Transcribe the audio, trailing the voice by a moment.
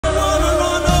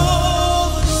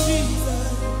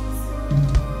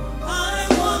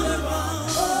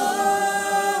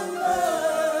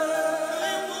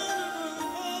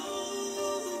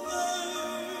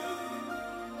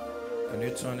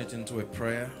to a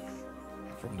prayer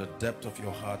from the depth of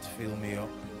your heart. Fill me up.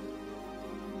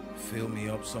 Fill me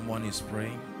up. Someone is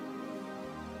praying.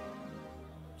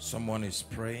 Someone is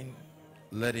praying.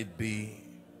 Let it be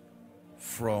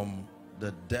from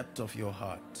the depth of your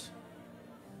heart.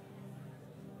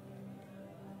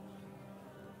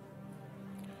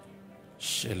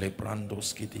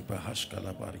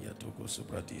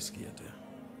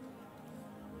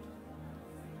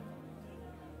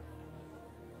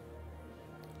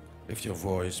 Lift your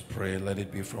voice, pray. Let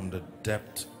it be from the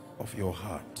depth of your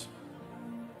heart.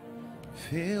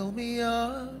 Fill me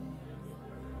up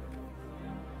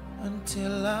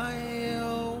until I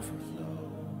overflow.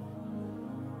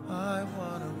 I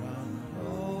wanna run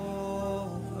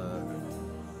over.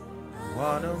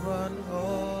 Wanna run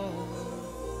over.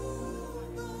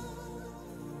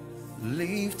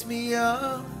 Lift me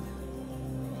up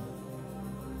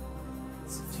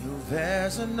till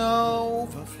there's an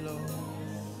overflow.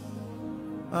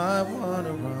 I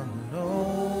wanna run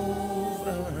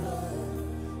over.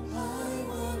 I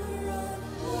wanna run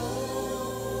over.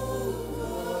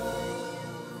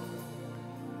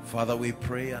 Father, we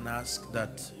pray and ask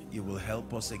that you will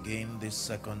help us again this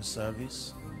second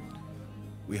service.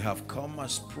 We have come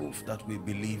as proof that we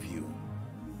believe you.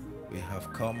 We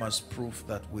have come as proof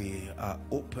that we are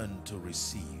open to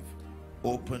receive,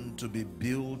 open to be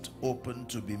built, open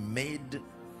to be made,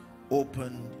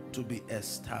 open to be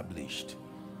established.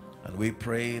 And we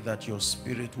pray that your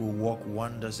spirit will work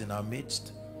wonders in our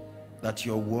midst, that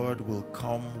your word will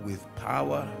come with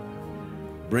power,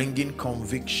 bringing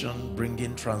conviction,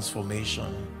 bringing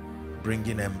transformation,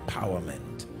 bringing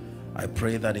empowerment. I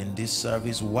pray that in this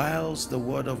service, whilst the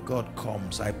word of God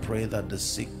comes, I pray that the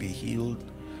sick be healed,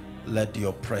 let the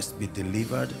oppressed be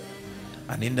delivered.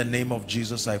 And in the name of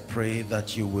Jesus, I pray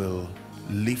that you will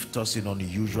lift us in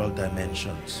unusual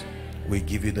dimensions. We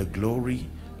give you the glory.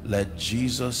 Let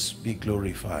Jesus be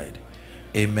glorified.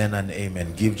 Amen and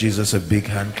amen. Give Jesus a big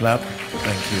hand clap.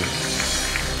 Thank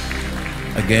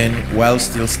you. Again, while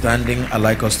still standing, I'd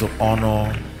like us to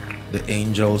honor the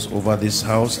angels over this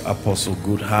house, Apostle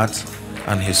Goodheart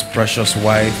and his precious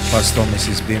wife, Pastor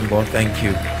Mrs. Bimbo. Thank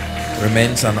you.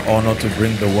 Remains an honor to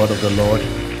bring the word of the Lord.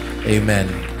 Amen.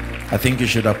 I think you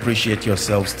should appreciate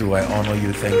yourselves too. I honor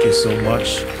you. Thank you so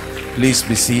much. Please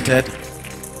be seated.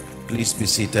 Please be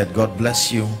seated. God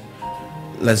bless you.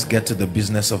 Let's get to the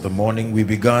business of the morning. We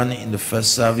began in the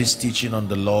first service teaching on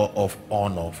the law of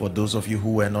honor. For those of you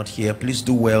who were not here, please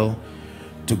do well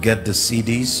to get the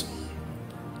CDs.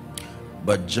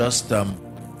 But just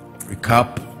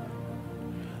recap,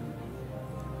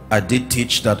 I did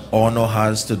teach that honor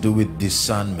has to do with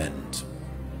discernment.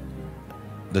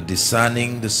 The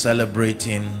discerning, the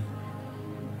celebrating,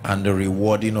 and the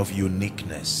rewarding of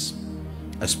uniqueness.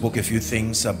 I spoke a few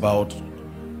things about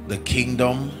the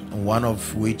kingdom, one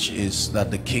of which is that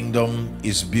the kingdom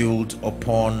is built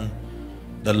upon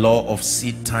the law of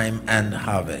seed time and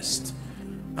harvest.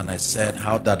 And I said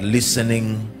how that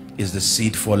listening is the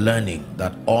seed for learning,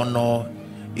 that honor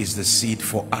is the seed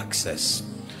for access,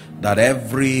 that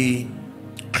every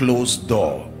closed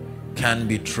door can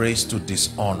be traced to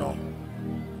dishonor,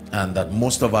 and that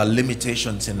most of our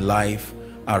limitations in life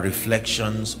are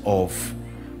reflections of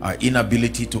our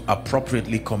inability to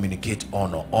appropriately communicate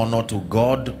honor. Honor to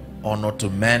God, honor to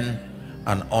men,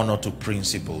 and honor to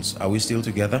principles. Are we still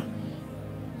together?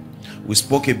 We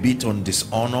spoke a bit on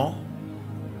dishonor.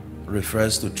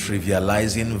 Refers to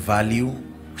trivializing value,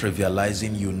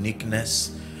 trivializing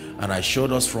uniqueness. And I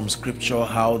showed us from scripture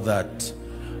how that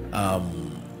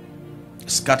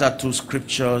scattered through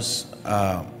scriptures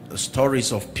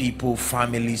stories of people,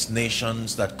 families,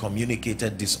 nations that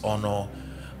communicated dishonor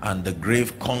and the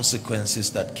grave consequences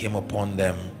that came upon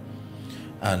them.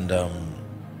 And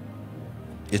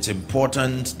it's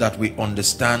important that we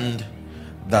understand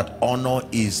that honor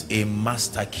is a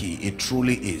master key. It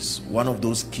truly is one of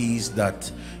those keys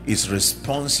that is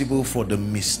responsible for the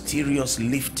mysterious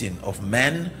lifting of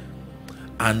men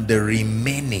and the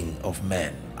remaining of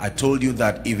men. I told you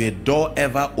that if a door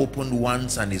ever opened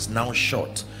once and is now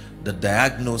shut, the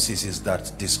diagnosis is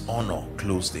that dishonor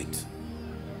closed it.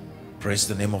 Praise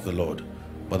the name of the Lord.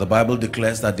 But the Bible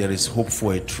declares that there is hope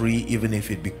for a tree, even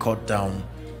if it be cut down,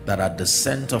 that at the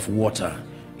scent of water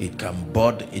it can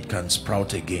bud, it can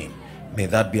sprout again. May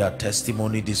that be our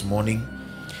testimony this morning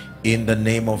in the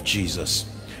name of Jesus.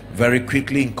 Very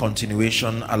quickly, in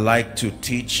continuation, I like to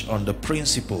teach on the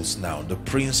principles now, the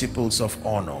principles of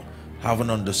honor, having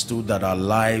understood that our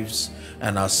lives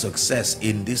and our success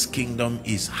in this kingdom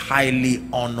is highly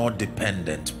honor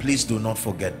dependent. Please do not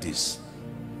forget this.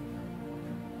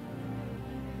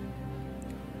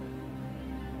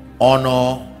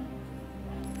 Honor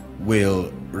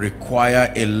will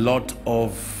require a lot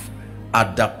of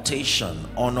adaptation.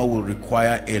 Honor will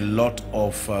require a lot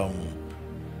of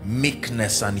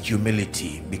meekness and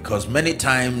humility, because many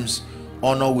times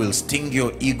honor will sting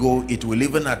your ego. It will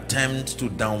even attempt to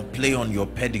downplay on your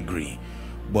pedigree.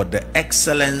 But the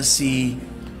excellency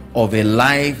of a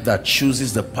life that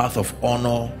chooses the path of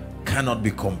honor cannot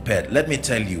be compared. Let me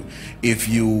tell you, if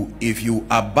you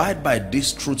abide by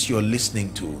this truth you're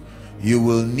listening to, you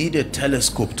will need a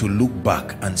telescope to look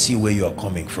back and see where you are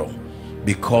coming from,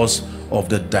 because of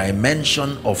the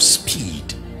dimension of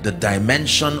speed, the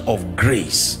dimension of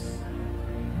grace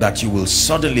that you will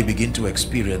suddenly begin to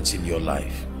experience in your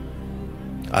life.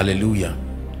 Hallelujah.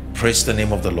 Praise the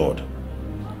name of the Lord.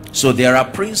 So there are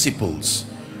principles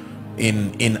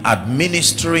in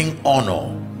administering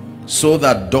honor, so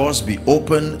that doors be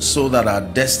open, so that our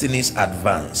destinies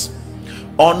advance.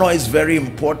 Honor is very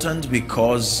important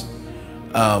because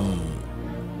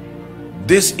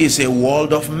this is a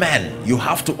world of men. You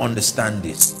have to understand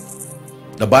this.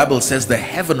 The Bible says the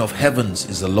heaven of heavens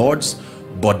is the Lord's,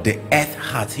 but the earth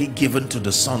hath he given to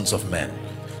the sons of men.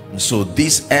 And so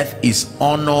this earth is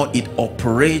honor. It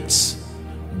operates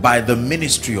by the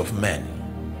ministry of men.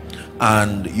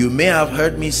 And you may have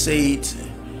heard me say it,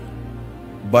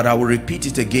 but I will repeat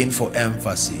it again for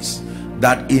emphasis,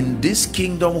 that in this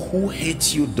kingdom, who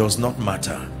hates you does not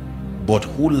matter, but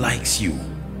who likes you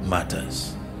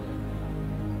matters.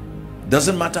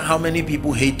 Doesn't matter how many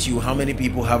people hate you, how many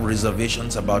people have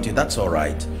reservations about you. That's all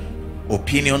right.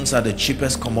 Opinions are the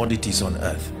cheapest commodities on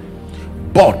earth.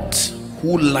 But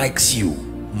who likes you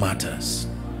matters.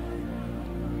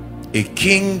 A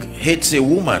king hates a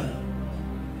woman,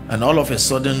 and all of a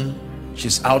sudden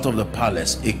she's out of the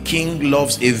palace. A king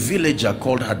loves a villager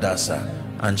called Hadassah,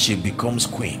 and she becomes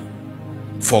queen.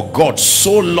 For God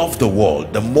so loved the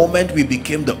world, the moment we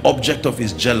became the object of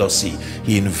his jealousy,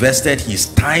 he invested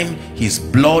his time, his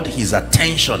blood, his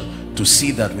attention to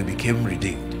see that we became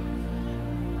redeemed.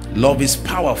 Love is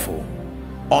powerful.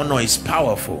 Honor is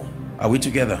powerful. Are we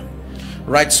together?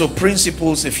 Right, so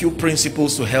principles, a few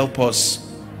principles to help us.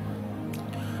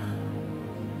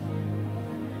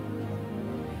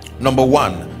 Number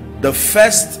one, the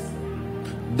first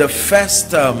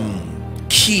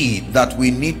key that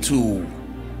we need to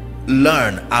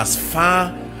learn as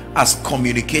far as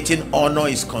communicating honor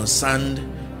is concerned,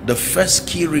 the first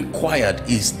key required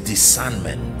is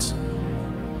discernment.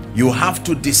 You have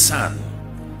to discern.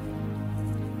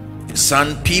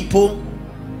 Discern people,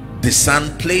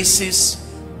 discern places,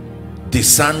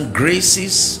 discern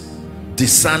graces,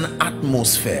 discern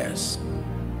atmospheres.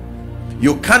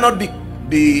 You cannot be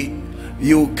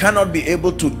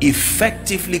able to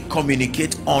effectively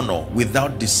communicate honor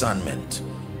without discernment.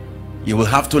 You will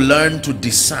have to learn to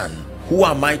discern. Who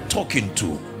am I talking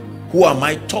to? Who am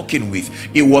I talking with?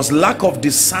 It was lack of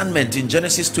discernment in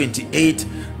Genesis 28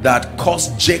 that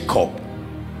cost Jacob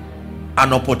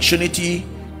an opportunity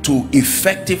to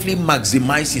effectively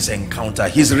maximize his encounter.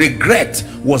 His regret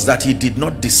was that he did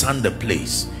not discern the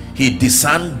place. He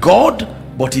discerned God,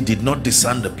 but he did not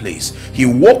discern the place. He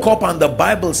woke up and the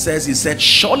Bible says, he said,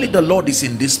 surely the Lord is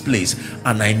in this place,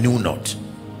 and I knew not.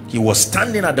 He was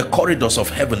standing at the corridors of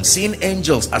heaven, seeing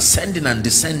angels ascending and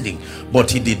descending, but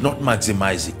he did not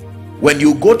maximize it. When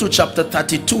you go to chapter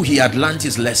 32, he had learned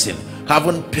his lesson,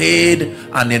 having paid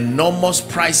an enormous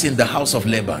price in the house of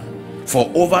Laban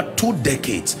for over 2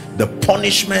 decades, the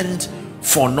punishment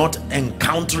for not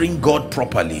encountering God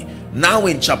properly. Now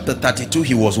in chapter 32,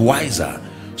 he was wiser.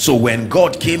 So when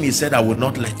God came, he said, I would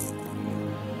not let you.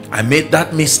 I made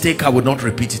that mistake, I would not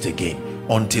repeat it again,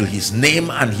 until his name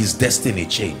and his destiny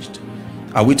changed.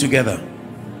 Are we together?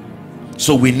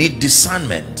 So we need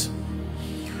discernment.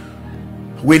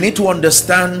 We need to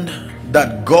understand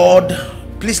that God,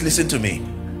 please listen to me,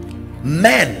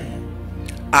 men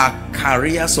are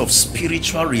carriers of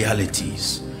spiritual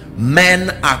realities.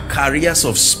 Men are carriers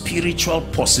of spiritual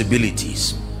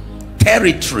possibilities.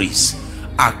 Territories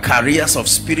are carriers of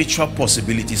spiritual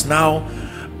possibilities. Now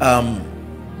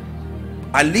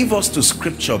I leave us to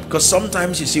scripture, because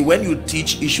sometimes you see, when you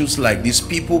teach issues like this,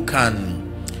 people can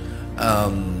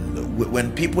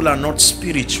when people are not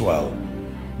spiritual,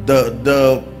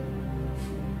 the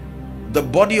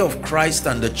body of Christ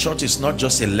and the church is not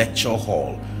just a lecture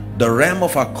hall. The realm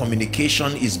of our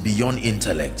communication is beyond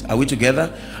intellect. Are we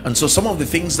together? And so some of the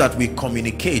things that we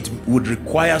communicate would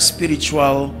require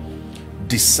spiritual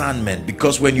discernment,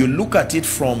 because when you look at it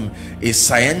from a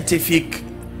scientific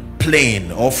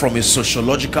plane or from a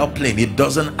sociological plane, it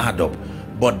doesn't add up.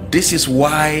 But this is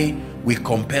why we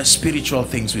compare spiritual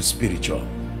things with spiritual.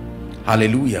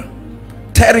 Hallelujah.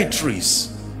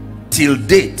 Territories till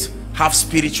date have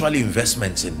spiritual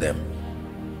investments in them.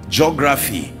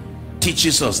 Geography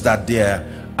teaches us that there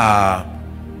are,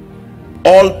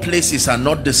 all places are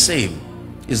not the same.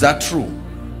 Is that true?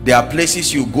 There are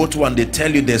places you go to and they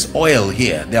tell you there's oil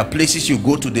here. There are places you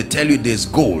go to, they tell you there's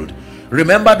gold.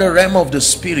 Remember, the realm of the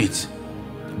spirit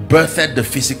birthed the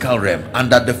physical realm,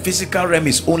 and that the physical realm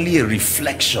is only a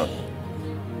reflection.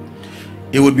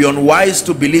 It would be unwise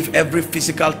to believe every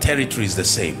physical territory is the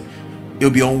same. It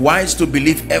would be unwise to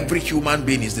believe every human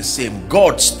being is the same.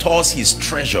 God stores his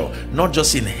treasure not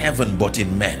just in heaven but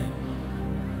in men.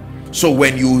 So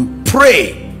when you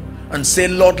pray and say,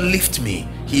 Lord, lift me,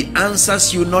 he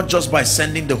answers you not just by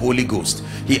sending the Holy Ghost.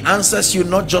 He answers you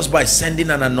not just by sending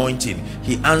an anointing.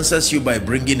 He answers you by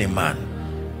bringing a man.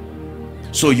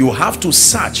 So you have to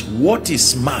search, what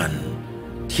is man?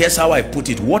 Here's how I put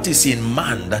it: what is in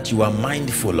man that you are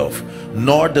mindful of,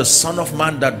 nor the Son of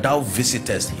Man that thou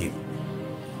visitest him.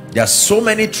 There are so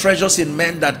many treasures in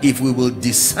men that if we will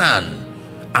discern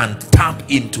and tap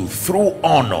into through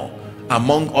honor,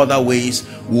 among other ways,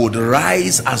 would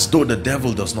rise as though the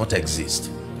devil does not exist.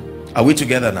 Are we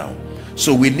together now?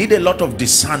 So we need a lot of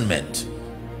discernment.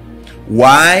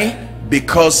 Why?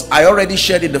 Because I already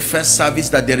shared in the first service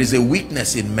that there is a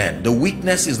weakness in men. The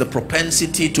weakness is the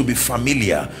propensity to be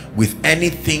familiar with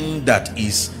anything that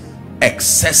is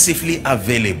excessively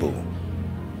available.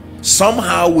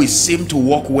 Somehow we seem to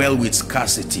work well with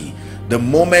scarcity. The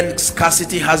moment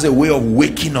scarcity has a way of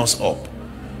waking us up.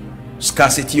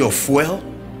 Scarcity of fuel,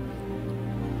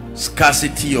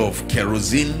 scarcity of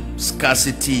kerosene,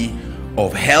 scarcity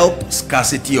of help,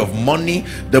 scarcity of money.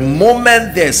 The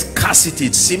moment there's scarcity,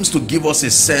 it seems to give us a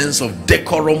sense of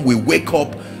decorum. We wake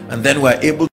up and then we're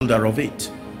able to thereof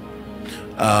it.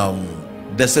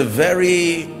 There's a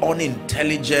very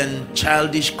unintelligent,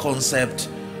 childish concept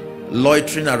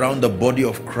loitering around the body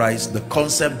of Christ, the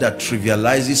concept that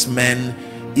trivializes men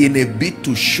in a bid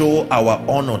to show our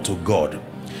honor to God.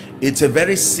 It's a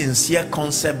very sincere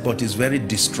concept, but it's very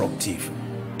destructive.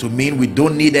 To mean we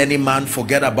don't need any man,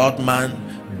 forget about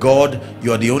man. God,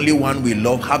 you're the only one we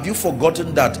love. Have you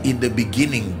forgotten that in the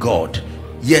beginning, God,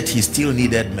 yet he still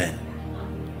needed men?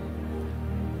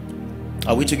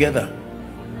 Are we together?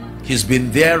 He's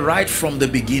been there right from the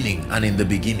beginning and in the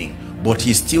beginning, but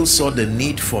he still saw the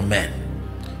need for men,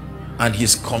 and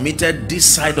he's committed this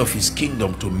side of his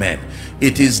kingdom to men.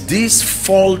 It is this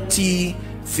faulty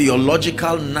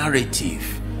theological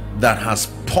narrative that has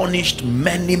punished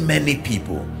many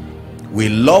people. We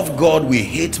love God, we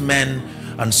hate men,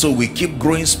 and so we keep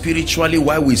growing spiritually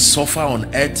while we suffer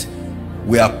on earth.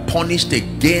 We are punished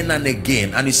again and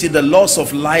again. And you see, the laws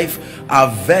of life are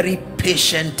very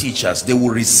patient teachers. They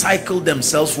will recycle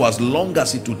themselves for as long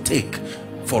as it will take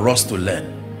for us to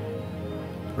learn.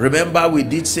 Remember, we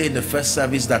did say in the first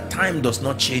service that time does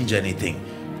not change anything.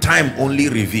 Time only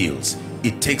reveals.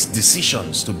 It takes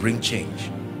decisions to bring change.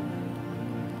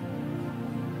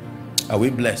 Are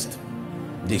we blessed?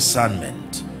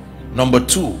 Discernment. Number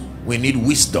two, we need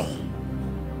wisdom.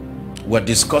 We're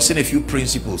discussing a few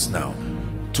principles now.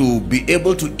 To be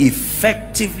able to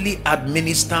effectively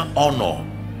administer honor,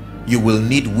 you will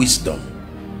need wisdom.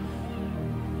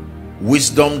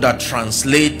 Wisdom that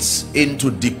translates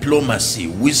into diplomacy,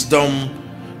 wisdom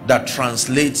that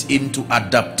translates into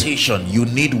adaptation. You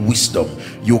need wisdom.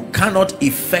 You cannot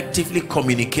effectively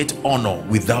communicate honor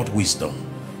without wisdom.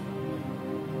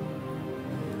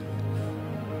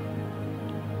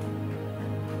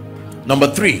 Number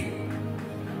three,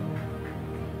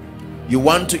 you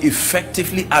want to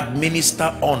effectively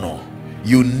administer honor,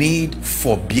 you need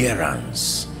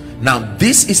forbearance. Now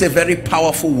this is a very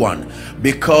powerful one,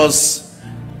 because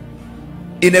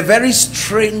in a very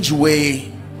strange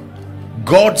way,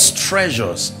 God's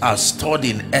treasures are stored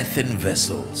in earthen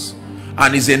vessels,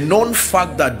 and it's a known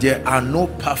fact that there are no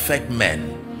perfect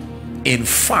men. In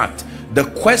fact, the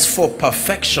quest for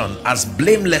perfection as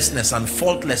blamelessness and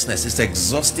faultlessness is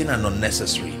exhausting and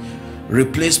unnecessary.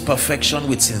 Replace perfection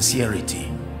with sincerity.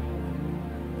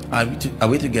 Are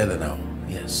we together now?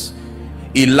 Yes.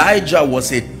 Elijah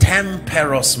was a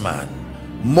temperous man.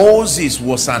 Moses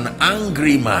was an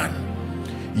angry man.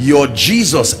 Your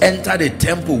Jesus entered a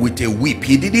temple with a whip.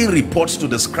 He didn't report to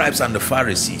the scribes and the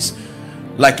Pharisees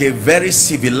like a very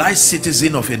civilized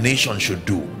citizen of a nation should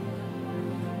do.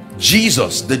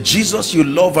 Jesus, the Jesus you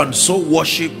love and so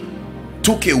worship,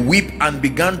 took a whip and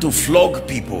began to flog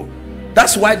people.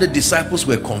 That's why the disciples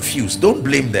were confused. Don't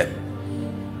blame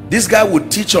them. This guy would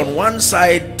teach on one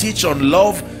side, teach on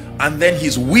love, and then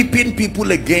he's whipping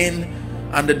people again,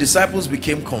 and the disciples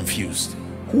became confused.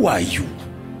 Who are you?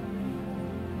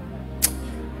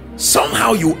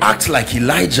 Somehow you act like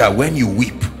Elijah when you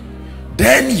whip.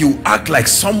 Then you act like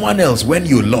someone else when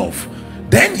you love.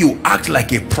 Then you act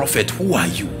like a prophet. Who are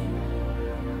you?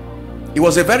 It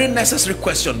was a very necessary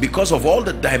question because of all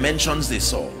the dimensions they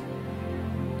saw.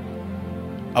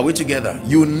 Are we together?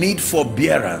 You need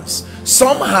forbearance.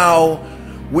 Somehow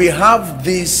we have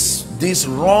this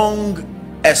wrong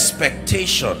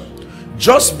expectation.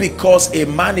 Just because a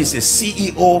man is a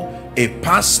CEO, a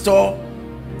pastor,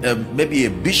 maybe a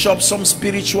bishop, some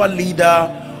spiritual leader,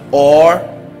 or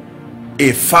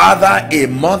a father, a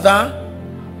mother,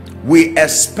 we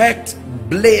expect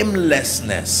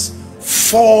blamelessness,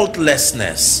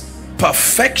 faultlessness,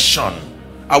 perfection.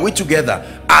 Are we together?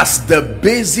 As the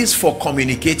basis for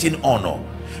communicating honor.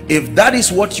 If that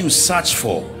is what you search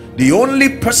for, the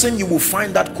only person you will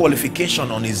find that qualification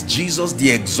on is Jesus,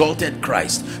 the exalted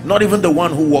Christ. Not even the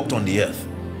one who walked on the earth,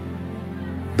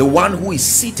 the one who is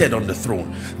seated on the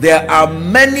throne. There are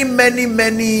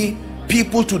many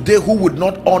people today who would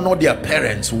not honor their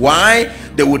parents. Why?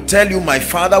 They would tell you, my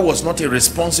father was not a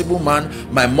responsible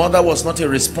man, my mother was not a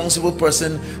responsible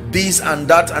person, this and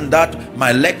that and that,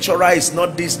 my lecturer is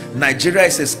not this, Nigeria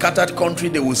is a scattered country,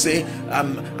 they will say,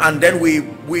 and then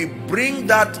we bring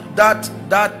that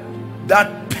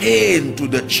pain to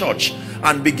the church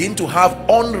and begin to have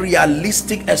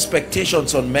unrealistic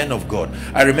expectations on men of God.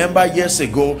 I remember years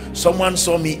ago, someone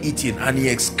saw me eating and he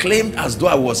exclaimed as though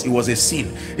it was a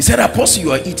sin. He said, Apostle,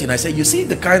 you are eating. I said, you see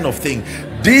the kind of thing,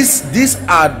 these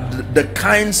are the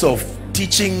kinds of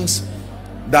teachings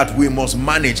that we must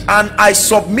manage. And I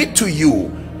submit to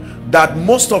you that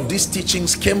most of these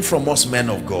teachings came from us men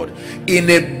of God in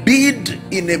a bid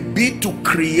to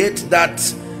create that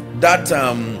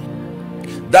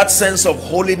sense of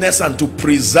holiness and to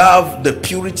preserve the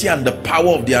purity and the power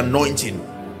of the anointing.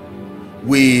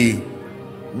 We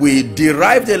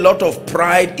derived a lot of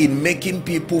pride in making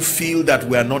people feel that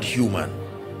we are not human.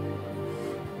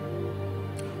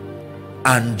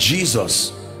 And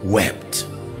Jesus wept.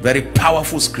 Very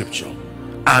powerful scripture.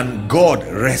 And God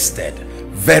rested.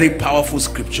 Very powerful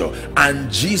scripture.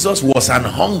 And Jesus was an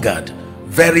hungered.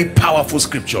 Very powerful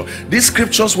scripture. These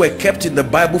scriptures were kept in the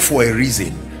Bible for a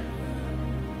reason.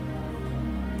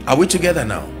 Are we together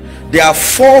now? There are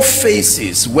 4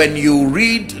 phases when you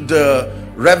read the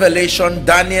Revelation,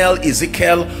 Daniel,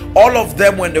 Ezekiel, all of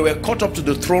them, when they were caught up to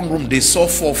the throne room, they saw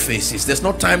 4 faces. There's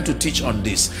no time to teach on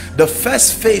this. The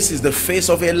first face is the face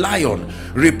of a lion,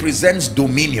 represents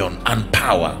dominion and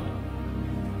power.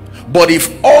 But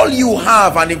if all you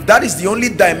have, and if that is the only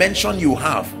dimension you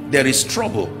have, there is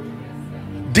trouble.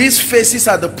 These faces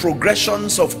are the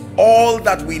progressions of all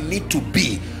that we need to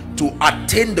be to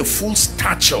attain the full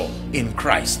stature in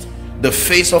Christ. The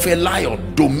face of a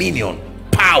lion, dominion,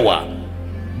 power.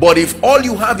 But if all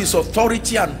you have is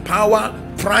authority and power,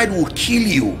 pride will kill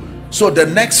you. So the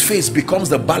next face becomes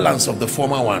the balance of the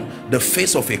former one, the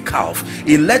face of a calf.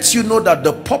 It lets you know that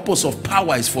the purpose of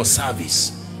power is for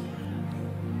service.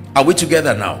 Are we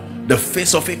together now? The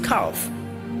face of a calf.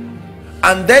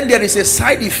 And then there is a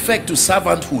side effect to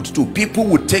servanthood too. People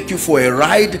would take you for a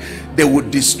ride, they would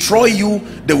destroy you,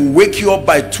 they will wake you up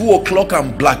by 2 o'clock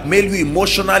and blackmail you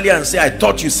emotionally and say, I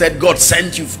thought you said God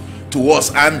sent you to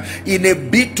us. And in a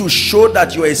bid to show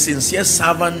that you are a sincere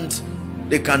servant,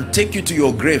 they can take you to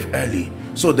your grave early.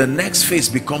 So the next phase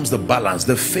becomes the balance,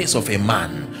 the face of a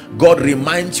man. God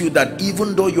reminds you that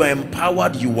even though you are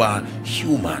empowered, you are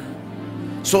human,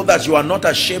 so that you are not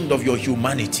ashamed of your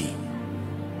humanity.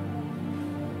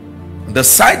 The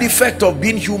side effect of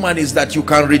being human is that you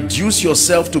can reduce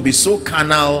yourself to be so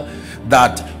carnal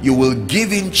that you will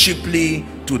give in cheaply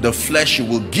to the flesh, you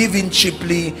will give in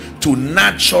cheaply to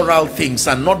natural things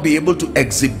and not be able to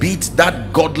exhibit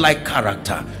that godlike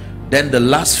character. Then the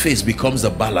last phase becomes the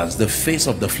balance, the face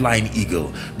of the flying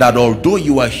eagle, that although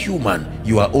you are human,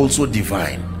 you are also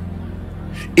divine.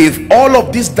 If all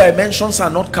of these dimensions are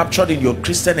not captured in your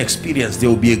Christian experience, there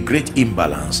will be a great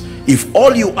imbalance. If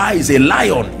all you are is a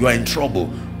lion, you are in trouble.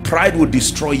 Pride will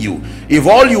destroy you. If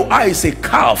all you are is a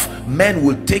calf, men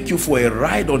will take you for a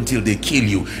ride until they kill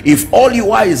you. If all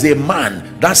you are is a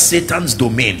man, that's Satan's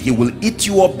domain. He will eat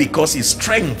you up because his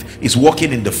strength is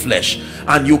working in the flesh.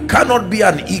 And you cannot be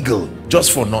an eagle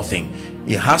just for nothing.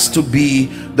 It has to be,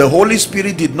 the Holy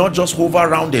Spirit did not just hover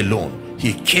around alone.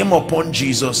 He came upon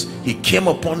Jesus, he came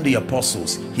upon the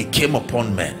apostles, he came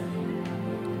upon men.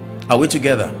 Are we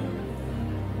together?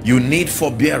 You need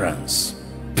forbearance,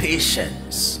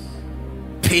 patience,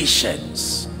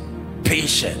 patience,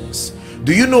 patience.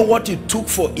 Do you know what it took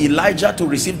for Elijah to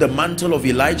receive the mantle of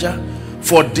Elijah?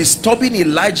 For disturbing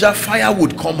Elijah, fire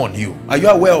would come on you. Are you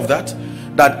aware of that?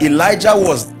 That Elijah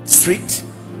was strict.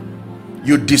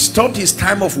 You disturbed his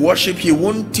time of worship, he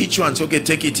won't teach you and say, okay,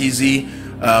 take it easy.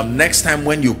 Next time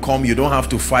when you come, you don't have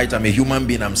to fight. I'm a human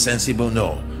being, I'm sensible.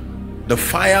 No, the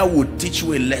fire would teach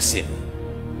you a lesson,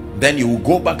 then you will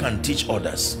go back and teach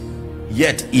others.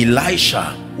 Yet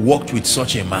Elisha walked with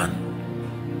such a man.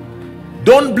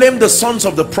 Don't blame the sons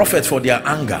of the prophet for their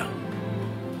anger.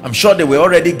 I'm sure they were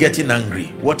already getting angry.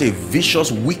 What a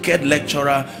vicious, wicked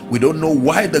lecturer. We don't know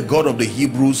why the God of the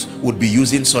Hebrews would be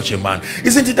using such a man.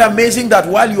 Isn't it amazing that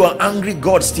while you are angry,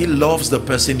 God still loves the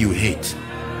person you hate?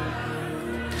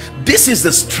 This is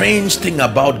the strange thing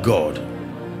about God.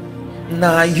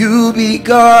 Now you be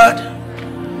God,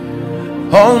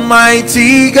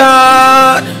 Almighty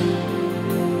God.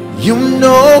 You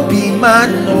know, be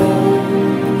man, no.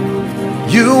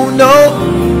 You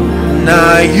know.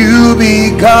 Now you be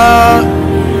God,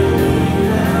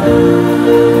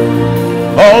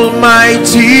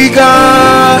 Almighty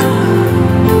God.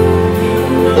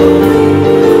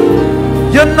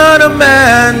 You're not a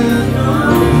man.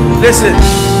 Listen,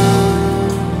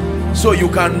 so you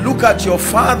can look at your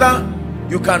father,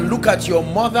 you can look at your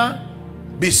mother,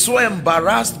 be so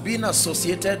embarrassed being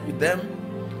associated with them,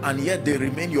 and yet they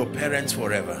remain your parents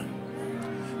forever.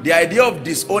 The idea of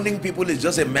disowning people is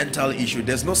just a mental issue.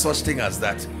 There's no such thing as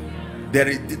that.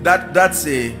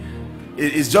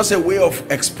 It's just a way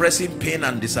of expressing pain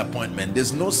and disappointment.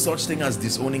 There's no such thing as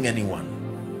disowning anyone.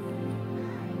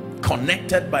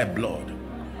 Connected by blood.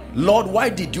 Lord, why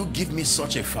did you give me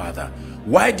such a father?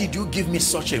 Why did you give me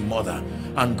such a mother?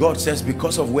 And God says,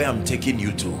 because of where I'm taking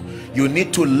you to. You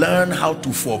need to learn how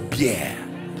to forbear.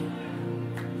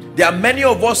 There are many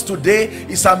of us today.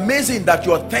 It's amazing that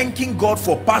you are thanking God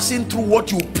for passing through what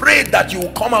you prayed that you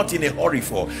will come out in a hurry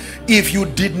for. If you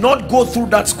did not go through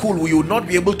that school, you will not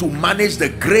be able to manage the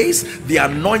grace, the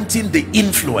anointing, the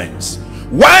influence.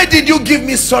 Why did you give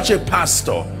me such a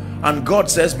pastor? And God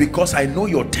says, because I know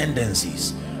your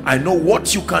tendencies. I know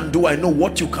what you can do, I know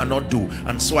what you cannot do,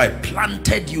 and so I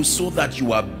planted you so that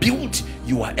you are built,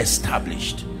 you are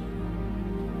established.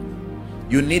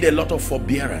 You need a lot of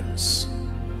forbearance.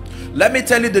 Let me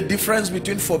tell you the difference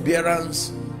between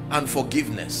forbearance and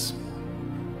forgiveness.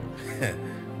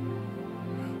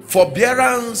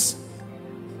 Forbearance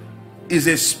is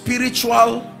a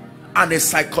spiritual and a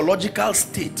psychological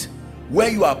state where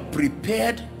you are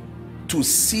prepared to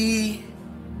see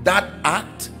that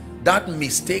act, that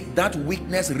mistake, that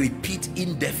weakness repeat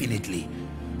indefinitely.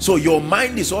 So your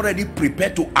mind is already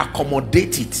prepared to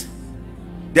accommodate it.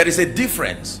 There is a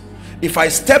difference. If I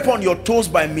step on your toes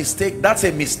by mistake, that's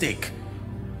a mistake.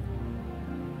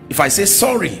 If I say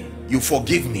sorry, you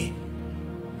forgive me.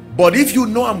 But if you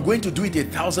know I'm going to do it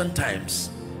 1,000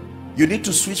 times, you need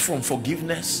to switch from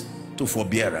forgiveness to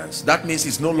forbearance. That means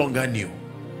it's no longer new.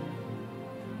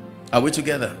 Are we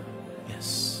together?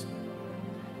 Yes.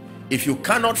 If you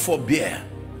cannot forbear,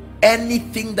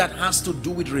 anything that has to do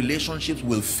with relationships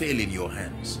will fail in your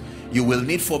hands. You will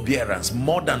need forbearance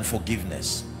more than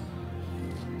forgiveness.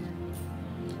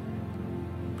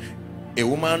 A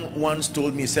woman once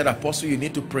told me, said, Apostle, you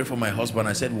need to pray for my husband.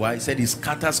 I said, why? He said, he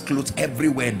scatters clothes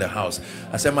everywhere in the house.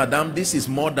 I said, Madam, this is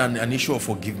more than an issue of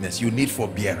forgiveness. You need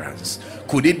forbearance.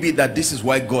 Could it be that this is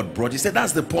why God brought? He said,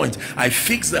 that's the point. I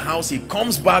fix the house, he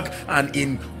comes back, and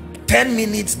in 10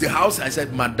 minutes the house. I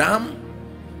said, Madam,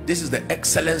 this is the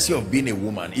excellency of being a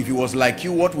woman. If it was like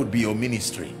you, what would be your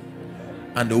ministry?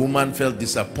 And the woman felt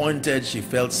disappointed. She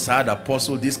felt sad.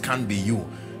 Apostle, this can't be you.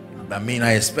 I mean,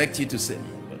 I expect you to say,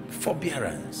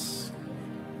 forbearance.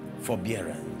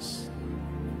 Forbearance.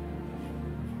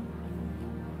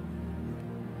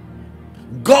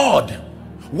 God,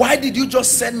 why did you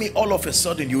just send me all of a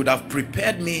sudden? You would have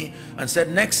prepared me and said,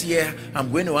 next year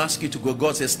I'm going to ask you to go.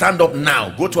 God says, stand up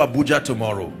now, go to Abuja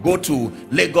tomorrow, go to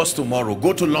Lagos tomorrow,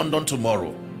 go to London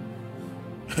tomorrow.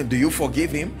 Do you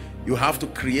forgive him? You have to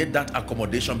create that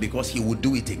accommodation, because he will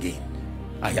do it again.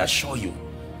 I assure you.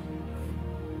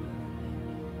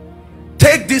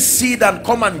 Take this seed and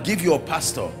come and give your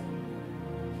pastor.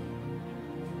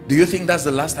 Do you think that's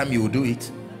the last time you will do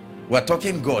it? We're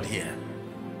talking God here.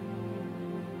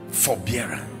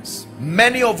 Forbearance.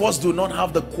 Many of us do not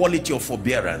have the quality of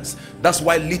forbearance. That's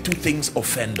why little things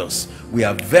offend us. We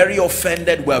are very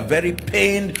offended. We are very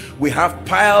pained. We have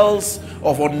piles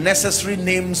of unnecessary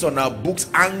names on our books.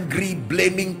 Angry,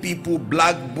 blaming people.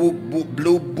 Black book,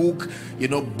 blue book, you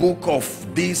know, book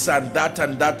of this and that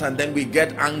and that, and then we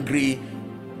get angry.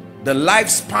 The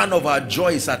lifespan of our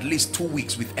joy is at least 2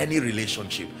 weeks with any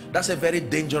relationship. That's a very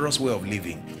dangerous way of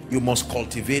living. You must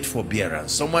cultivate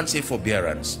forbearance. Someone say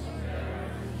forbearance.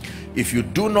 If you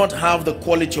do not have the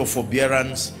quality of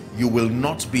forbearance, you will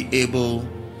not be able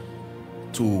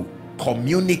to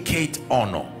communicate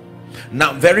honor.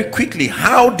 Now, very quickly,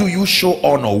 how do you show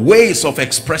honor? Ways of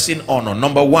expressing honor.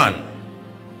 Number one,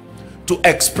 to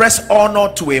express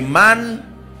honor to a man,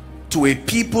 to a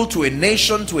people, to a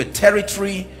nation, to a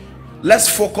territory. Let's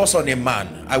focus on a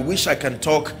man. I wish I can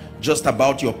talk just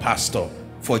about your pastor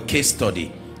for a case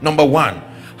study. Number one,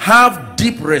 have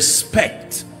deep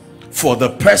respect for the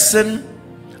person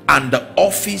and the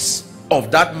office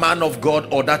of that man of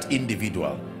God or that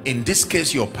individual. In this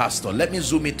case, your pastor. Let me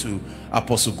zoom it to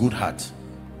Apostle Goodheart,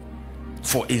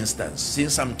 for instance,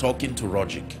 since I'm talking to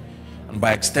Rhogic, and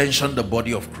by extension the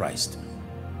body of Christ.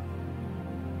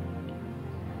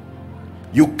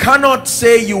 You cannot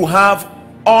say you have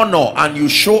honor and you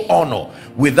show honor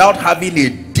without having a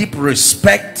deep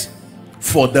respect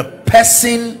for the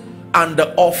person and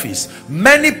the office.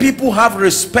 Many people have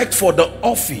respect for the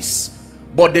office,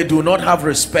 but they do not have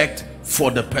respect for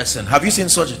the person. Have you seen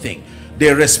such a thing?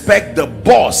 They respect the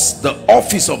boss, the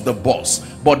office of the boss,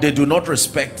 but they do not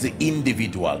respect the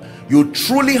individual. You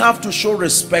truly have to show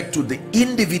respect to the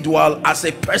individual as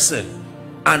a person,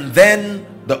 and then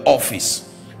the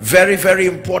office. Very, very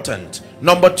important.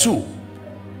 Number two,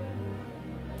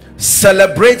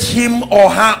 celebrate him or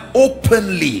her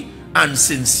openly and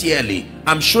sincerely.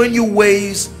 I'm showing you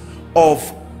ways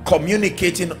of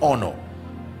communicating honor.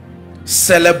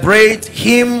 Celebrate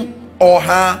him or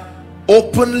her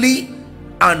openly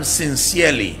and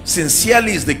sincerely.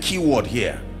 Sincerely is the key word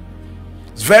here.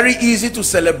 It's very easy to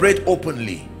celebrate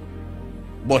openly,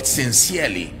 but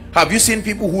sincerely. Have you seen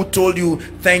people who told you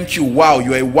thank you, wow,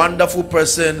 you're a wonderful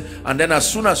person, and then as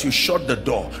soon as you shut the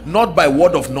door, not by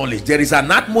word of knowledge, there is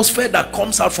an atmosphere that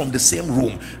comes out from the same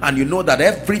room, and you know that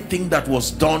everything that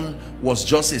was done was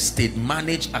just a state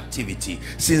managed activity.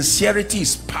 Sincerity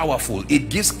is powerful. It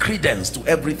gives credence to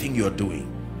everything you're doing.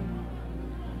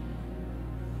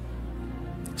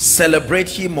 Celebrate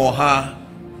him or her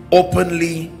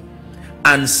openly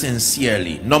and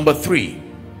sincerely. Number three,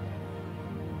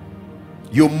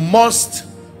 you must,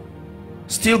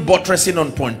 still buttressing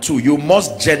on point two, you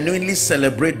must genuinely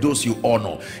celebrate those you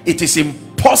honor. It is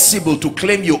impossible to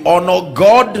claim you honor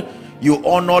God, you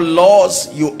honor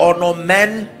laws, you honor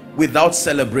men without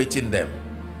celebrating them.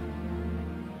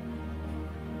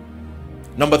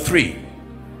 Number three,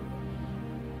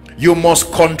 you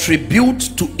must contribute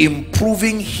to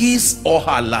improving his or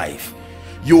her life.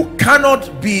 You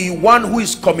cannot be one who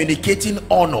is communicating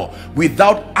honor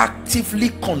without actively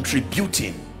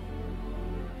contributing.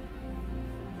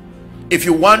 If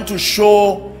you want to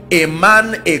show a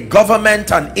man, a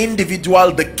government, an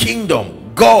individual, the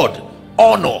kingdom, God,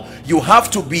 honor, you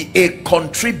have to be a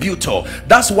contributor.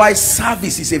 That's why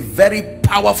service is a very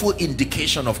powerful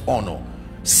indication of honor.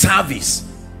 Service.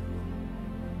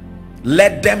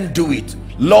 Let them do it.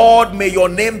 Lord, may your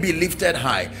name be lifted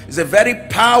high. It's a very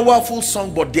powerful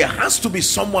song, but there has to be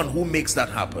someone who makes that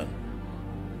happen.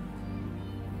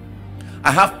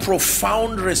 I have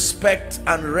profound respect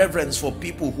and reverence for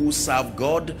people who serve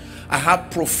God. I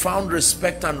have profound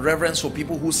respect and reverence for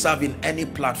people who serve in any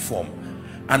platform,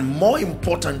 and more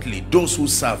importantly, those who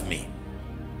serve me.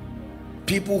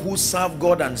 People who serve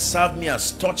God and serve me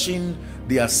as touching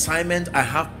the assignment, I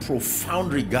have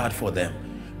profound regard for them,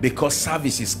 because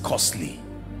service is costly.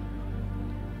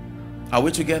 Are we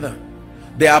together?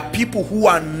 There are people who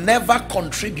are never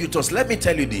contributors. Let me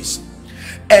tell you this.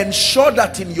 Ensure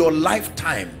that in your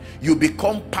lifetime you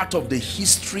become part of the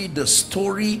history, the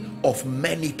story of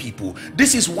many people.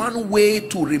 This is one way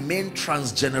to remain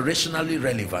transgenerationally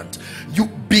relevant. You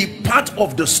be part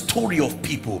of the story of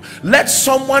people. Let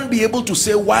someone be able to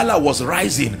say, while I was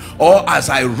rising, or as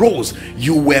I rose,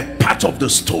 you were part of the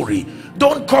story.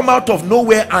 Don't come out of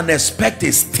nowhere and expect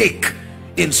a stake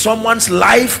in someone's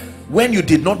life when you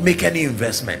did not make any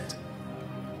investment.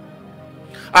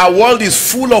 Our world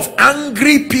is full of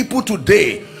angry people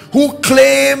today who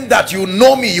claim that you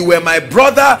know me, you were my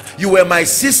brother, you were my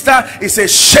sister. It's a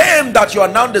shame that you are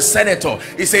now the senator.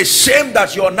 It's a shame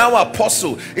that you are now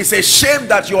apostle. It's a shame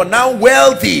that you are now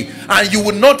wealthy and you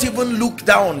will not even look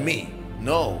down on me.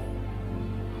 No.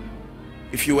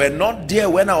 If you were not there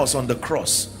when I was on the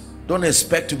cross, don't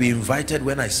expect to be invited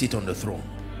when I sit on the throne.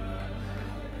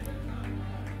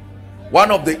 One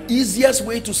of the easiest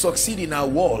ways to succeed in our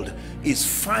world is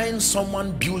find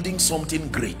someone building something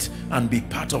great and be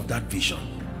part of that vision.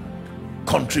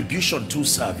 Contribution to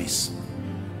service.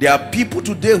 There are people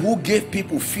today who gave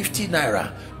people 50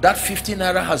 naira. That 50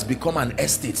 naira has become an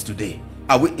estate today.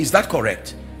 Is that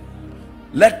correct?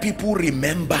 Let people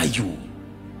remember you.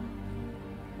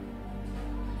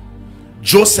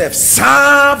 Joseph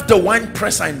served the wine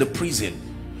presser in the prison,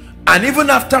 and even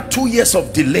after 2 years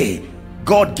of delay,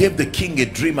 God gave the king a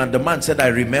dream, and the man said, I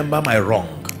remember my wrong.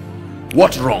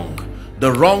 What wrong?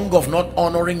 The wrong of not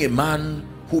honoring a man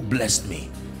who blessed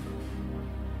me.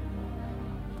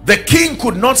 The king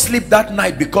could not sleep that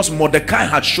night because Mordecai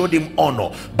had showed him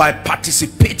honor by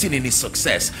participating in his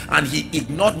success, and he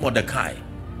ignored Mordecai.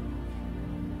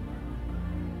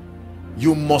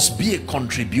 You must be a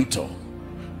contributor.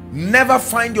 Never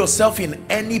find yourself in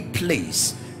any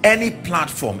place, any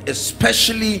platform,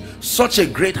 especially such a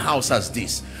great house as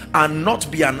this, and not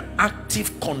be an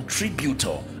active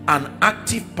contributor, an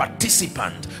active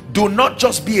participant. Do not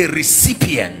just be a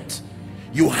recipient.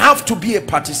 You have to be a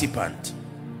participant.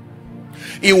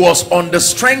 It was on the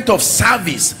strength of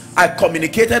service I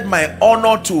communicated my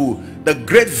honor to the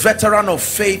great veteran of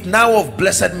faith, now of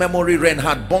blessed memory,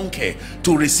 Reinhard Bonnke,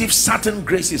 to receive certain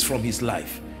graces from his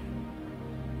life.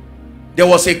 There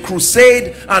was a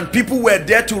crusade and people were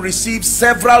there to receive.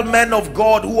 Several men of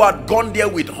God who had gone there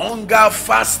with hunger,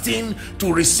 fasting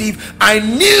to receive. I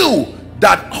knew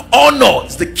that honor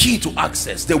is the key to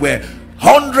access. There were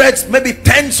hundreds, maybe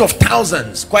tens of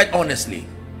thousands, quite honestly,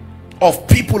 of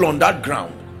people on that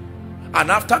ground. And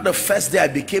after the first day I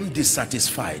became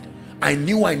dissatisfied. I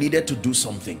knew I needed to do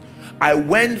something. I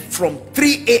went from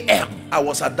 3 a.m. I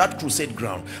was at that crusade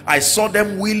ground. I saw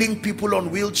them wheeling people on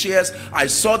wheelchairs. I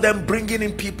saw them bringing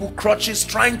in people, crutches,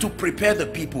 trying to prepare the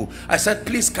people. I said,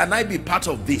 please, can I be part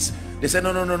of this? They said,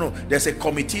 no, no, no, no. There's a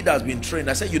committee that's been trained.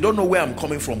 I said, you don't know where I'm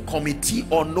coming from. Committee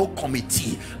or no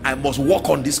committee, I must walk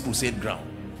on this crusade ground.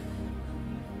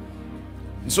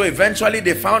 So eventually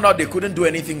they found out they couldn't do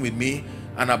anything with me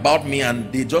and about me,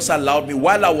 and they just allowed me.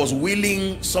 While I was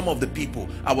wheeling some of the people,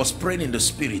 I was praying in the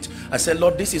spirit. I said,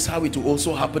 Lord, this is how it will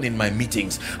also happen in my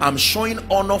meetings. I'm showing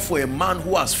honor for a man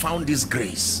who has found this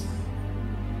grace.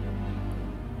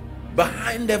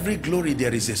 Behind every glory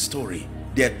there is a story.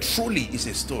 There truly is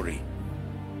a story.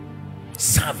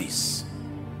 Service.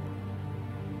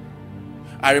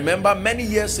 I remember many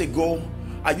years ago,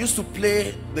 I used to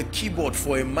play the keyboard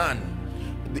for a man.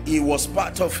 He was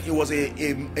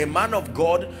a man of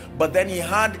God, but then he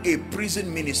had a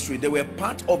prison ministry. They were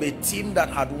part of a team that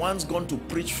had once gone to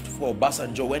preach for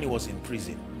Obasanjo when he was in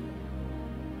prison.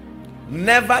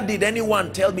 Never did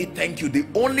anyone tell me thank you. The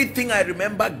only thing I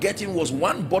remember getting was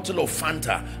one bottle of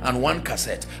Fanta and one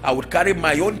cassette. I would carry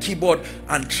my own keyboard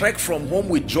and trek from home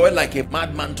with joy like a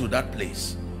madman to that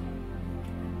place.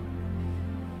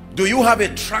 Do you have a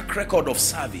track record of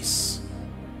service?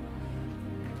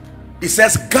 It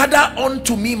says, gather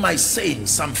unto me my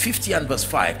saints, Psalm 50 and verse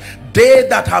 5, they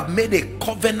that have made a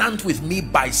covenant with me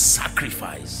by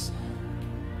sacrifice.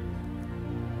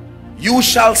 You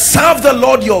shall serve the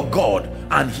Lord your God,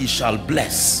 and he shall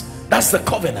bless. That's the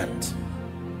covenant.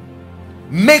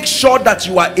 Make sure that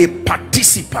you are a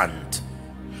participant.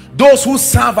 Those who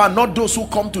serve are not those who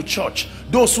come to church.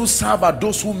 Those who serve are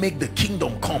those who make the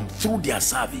kingdom come through their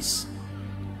service.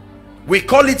 We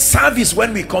call it service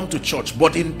when we come to church,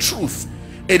 but in truth,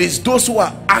 it is those who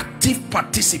are active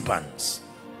participants.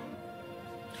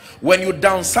 When you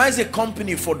downsize a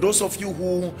company, for those of you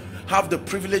who have the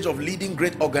privilege of leading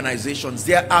great organizations,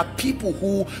 there are people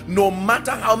who, no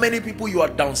matter how many people you are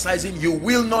downsizing, you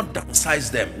will not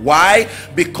downsize them. Why?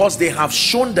 Because they have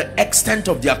shown the extent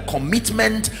of their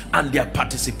commitment and their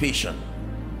participation.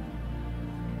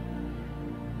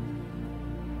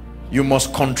 You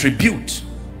must contribute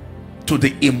to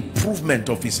the improvement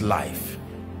of his life.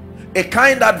 A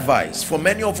kind advice for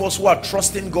many of us who are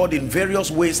trusting God in various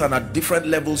ways and at different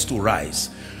levels to rise: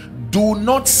 do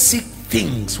not seek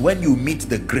things when you meet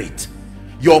the great.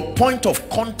 Your point of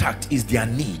contact is their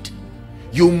need.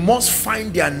 You must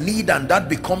find their need, and that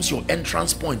becomes your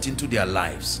entrance point into their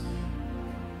lives.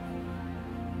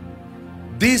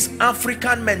 This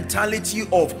African mentality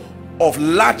of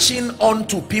latching on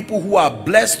to people who are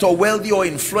blessed or wealthy or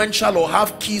influential or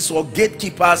have keys or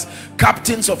gatekeepers,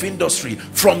 captains of industry,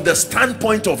 from the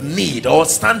standpoint of need or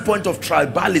standpoint of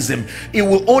tribalism, it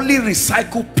will only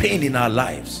recycle pain in our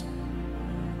lives.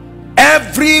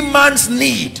 Every man's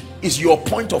need is your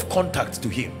point of contact to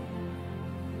him.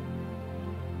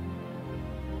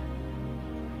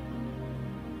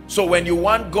 So when you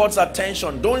want God's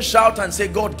attention, don't shout and say,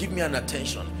 God, give me an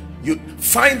attention. You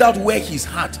find out where his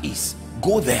heart is.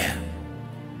 Go there.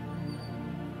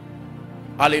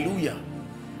 Hallelujah.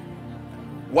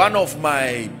 One of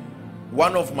the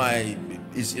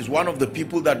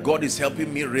people that God is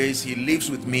helping me raise. He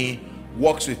lives with me,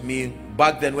 works with me.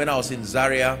 Back then when I was in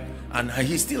Zaria, and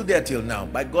he's still there till now.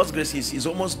 By God's grace, he's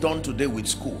almost done today with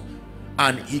school.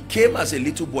 And he came as a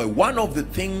little boy. One of the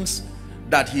things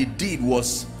that he did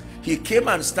was he came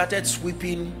and started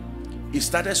sweeping. He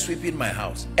started sweeping my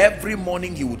house. Every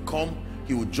morning he would come,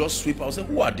 he would just sweep. I would say,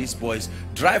 who are these boys?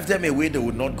 Drive them away, they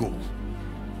would not go.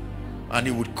 and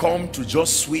he would come to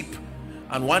just sweep.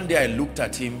 And one day I looked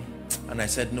at him and I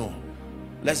said, no,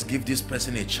 let's give this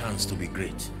person a chance to be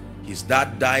great. His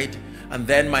dad died, and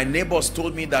then my neighbors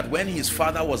told me that when his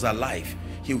father was alive,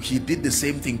 he did the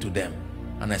same thing to them.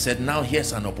 And I said, now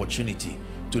here's an opportunity.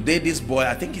 Today this boy,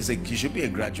 I think he should be a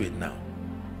graduate now.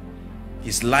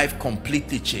 His life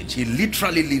completely changed. He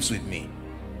literally lives with me.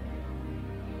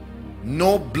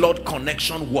 No blood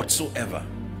connection whatsoever.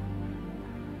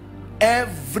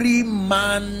 Every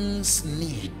man's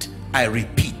need, I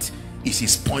repeat, is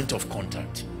his point of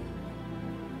contact.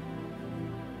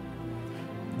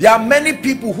 There are many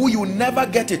people who you never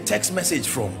get a text message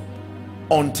from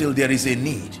until there is a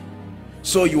need.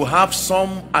 So you have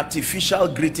some artificial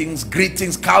greetings,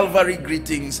 Calvary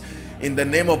greetings in the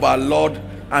name of our Lord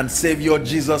and Savior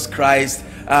Jesus Christ.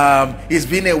 It's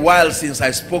been a while since I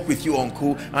spoke with you,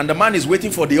 uncle, and the man is waiting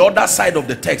for the other side of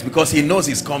the text because he knows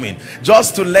he's coming.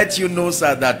 Just to let you know,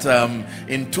 sir, that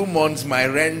in 2 months my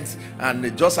rent,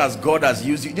 and just as God has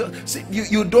used you,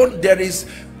 you don't, there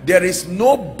is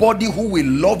nobody who will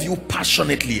love you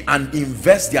passionately and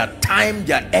invest their time,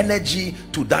 their energy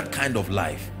to that kind of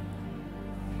life.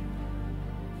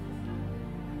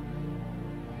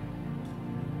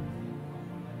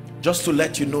 Just to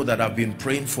let you know that I've been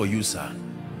praying for you, sir.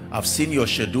 I've seen your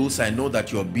schedules. I know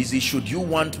that you're busy. Should you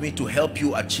want me to help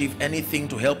you achieve anything,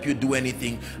 to help you do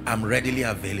anything, I'm readily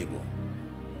available.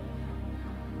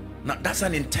 Now, that's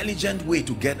an intelligent way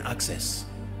to get access.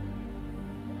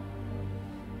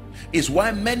 It's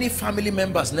why many family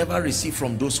members never receive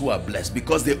from those who are blessed,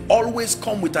 because they always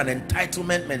come with an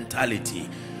entitlement mentality.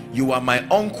 You are my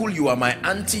uncle, you are my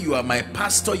auntie, you are my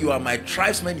pastor, you are my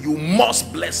tribesman, you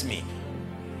must bless me.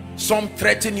 Some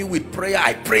threaten you with prayer.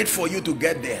 I prayed for you to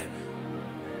get there.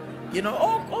 You know,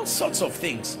 all sorts of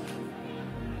things.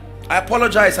 I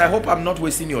apologize. I hope I'm not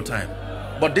wasting your time.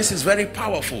 But this is very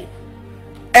powerful.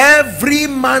 Every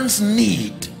man's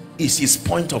need is his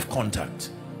point of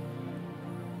contact.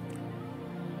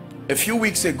 A few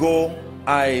weeks ago,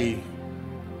 I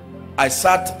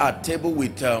sat at table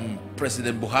with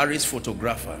President Buhari's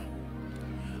photographer.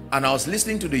 And I was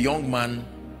listening to the young man.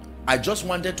 I just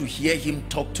wanted to hear him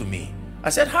talk to me. I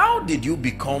said, how did you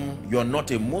become, you're not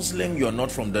a Muslim, you're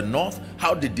not from the north,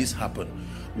 how did this happen?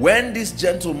 When this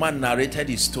gentleman narrated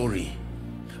his story,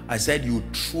 I said, you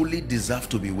truly deserve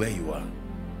to be where you are.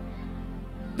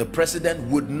 The president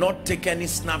would not take any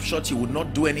snapshots, he would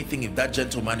not do anything if that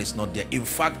gentleman is not there. In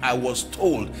fact, I was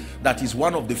told that he's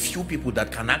one of the few people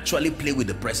that can actually play with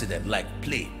the president, like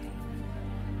play.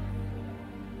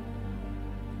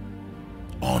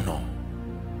 Honor.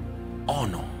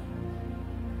 Honor.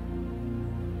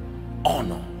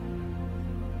 Honor.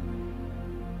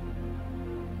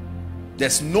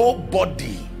 There's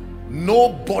nobody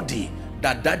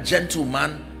that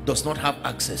gentleman does not have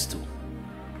access to.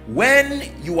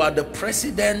 When you are the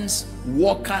president's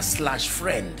worker slash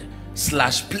friend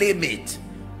slash playmate,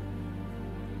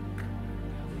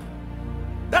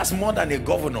 that's more than a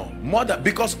governor,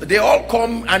 because they all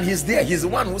come and he's there, he's the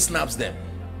one who snaps them.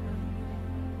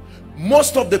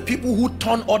 Most of the people who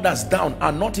turn others down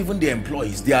are not even the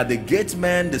employees. They are the gate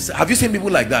men. Have you seen people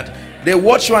like that? They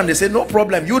watch you and they say, no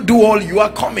problem, you do all, you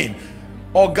are coming.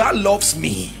 Or God loves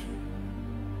me.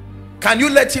 Can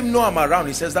you let him know I'm around?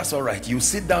 He says, that's all right. You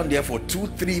sit down there for 2,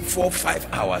 3, 4,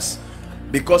 5 hours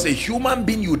because a human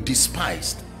being you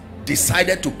despised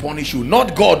decided to punish you.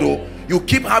 Not God, oh. You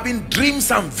keep having dreams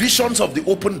and visions of the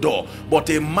open door, but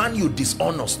a man you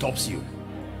dishonor stops you.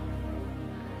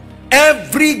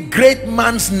 Every great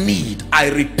man's need, I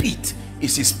repeat,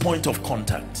 is his point of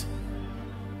contact.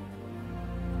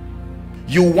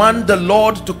 You want the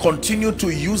Lord to continue to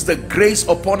use the grace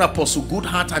upon Apostle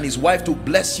Goodheart and his wife to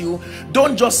bless you.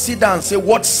 Don't just sit down and say,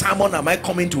 what sermon am I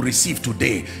coming to receive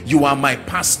today? You are my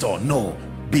pastor. No,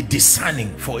 be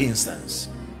discerning. For instance,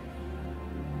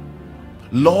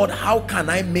 Lord, how can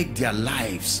I make their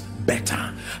lives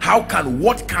better?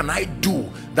 What can I do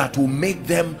that will make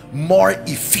them more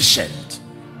efficient?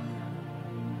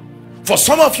 For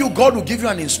some of you, God will give you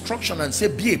an instruction and say,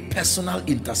 be a personal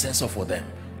intercessor for them.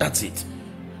 That's it.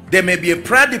 There may be a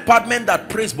prayer department that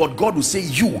prays, but God will say,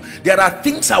 there are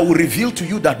things I will reveal to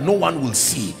you that no one will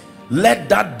see. Let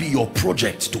that be your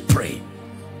project to pray.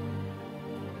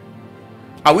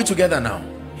 Are we together now?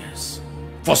 Yes.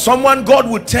 For someone, God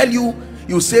will tell you,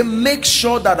 you say, make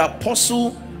sure that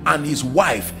Apostle and his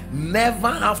wife never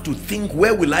have to think,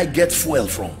 where will I get fuel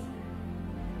from?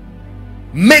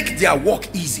 Make their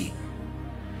work easy.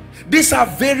 These are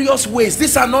various ways.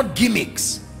 These are not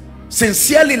gimmicks.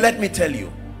 Sincerely, let me tell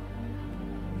you,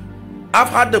 I've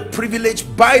had the privilege,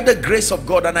 by the grace of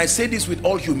God, and I say this with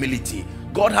all humility,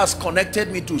 God has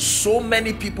connected me to so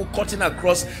many people cutting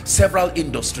across several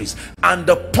industries, and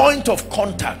the point of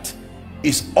contact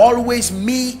is always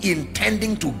me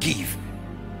intending to give,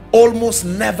 almost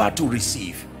never to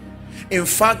receive. In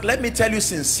fact, let me tell you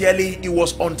sincerely, it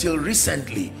was until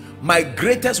recently my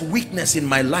greatest weakness in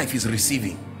my life is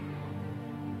receiving.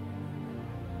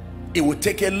 It would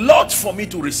take a lot for me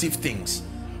to receive things.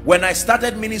 When I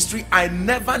started ministry, I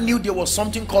never knew there was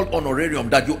something called honorarium,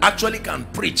 that you actually can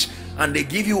preach and they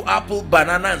give you apple,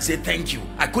 banana and say thank you.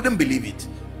 I couldn't believe it.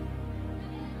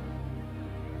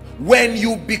 When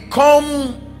you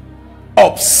become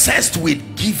obsessed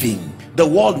with giving, the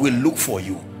world will look for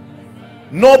you.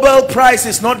 Nobel Prize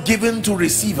is not given to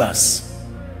receivers,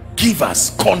 givers,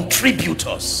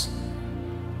 contributors.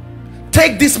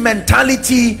 Take this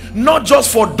mentality not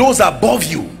just for those above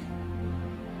you,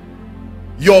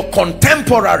 your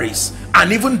contemporaries,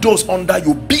 and even those under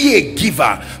you. Be a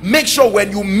giver. Make sure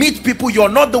when you meet people, you're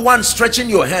not the one stretching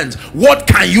your hands. What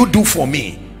can you do for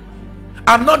me?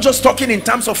 I'm not just talking in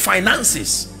terms of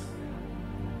finances.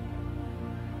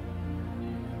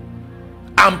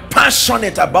 I'm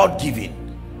passionate about giving.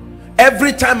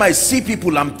 Every time I see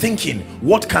people, I'm thinking,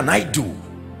 what can I do?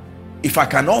 If I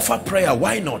can offer prayer,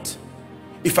 why not?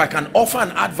 If I can offer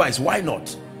an advice, why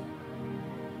not?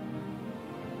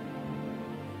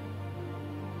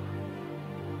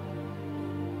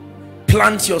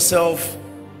 Plant yourself,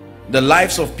 the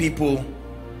lives of people,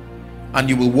 and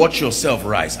you will watch yourself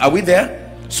rise. Are we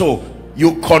there? So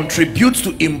you contribute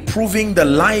to improving the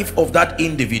life of that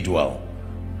individual.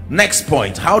 Next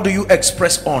point, how do you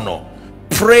express honor?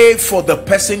 Pray for the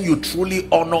person you truly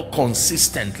honor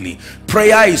consistently.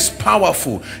 Prayer is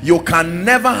powerful. You can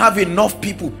never have enough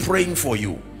people praying for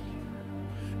you.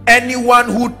 Anyone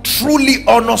who truly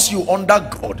honors you under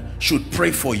God should pray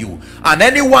for you, and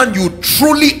anyone you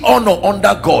truly honor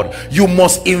under God, you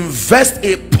must invest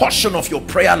a portion of your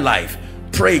prayer life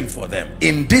praying for them.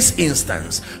 In this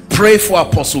instance, pray for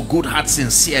Apostle Goodheart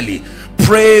sincerely.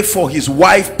 Pray for his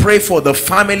wife, pray for the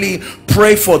family,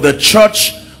 pray for the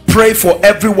church, pray for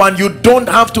everyone. You don't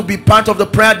have to be part of the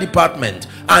prayer department,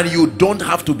 and you don't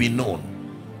have to be known.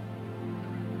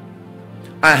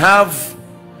 I have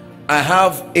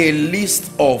a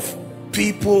list of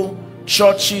people,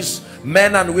 churches,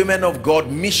 men and women of God,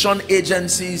 mission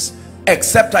agencies,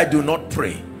 except I do not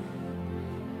pray.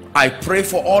 I pray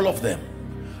for all of them.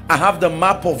 I have the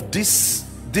map of this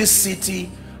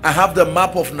city. I have the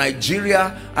map of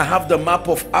Nigeria. I have the map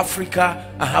of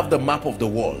Africa. I have the map of the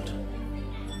world.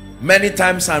 Many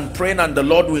times I'm praying and the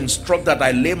Lord will instruct that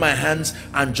I lay my hands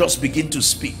and just begin to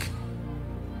speak.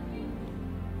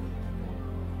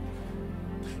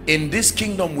 In this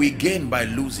kingdom, we gain by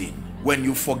losing. When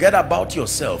you forget about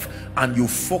yourself and you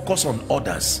focus on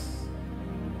others,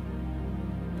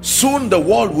 soon the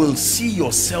world will see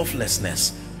your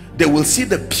selflessness. They will see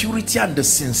the purity and the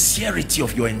sincerity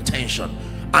of your intention,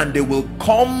 and they will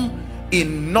come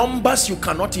in numbers you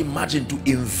cannot imagine to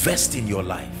invest in your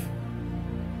life.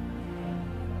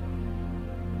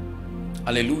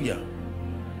 Hallelujah.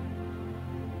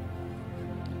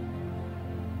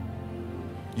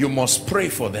 You must pray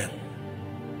for them.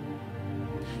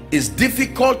 It's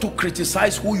difficult to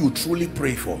criticize who you truly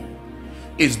pray for.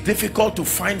 It's difficult to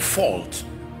find fault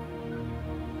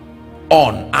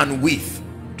on and with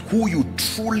who you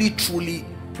truly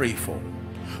pray for.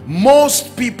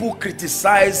 Most people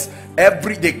criticize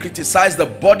they criticize the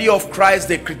body of Christ,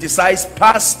 they criticize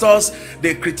pastors,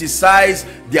 they criticize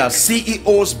their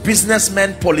CEOs,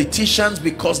 businessmen, politicians,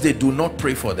 because they do not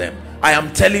pray for them. I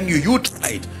am telling you, you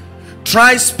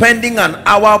try spending an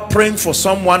hour praying for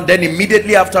someone, then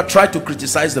immediately after try to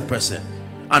criticize the person,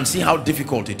 and see how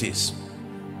difficult it is.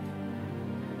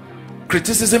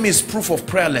 Criticism is proof of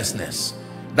prayerlessness,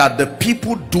 that the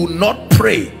people do not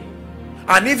pray.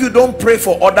 And if you don't pray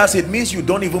for others, it means you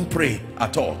don't even pray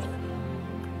at all.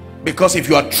 Because if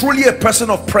you are truly a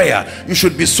person of prayer, you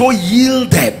should be so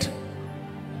yielded.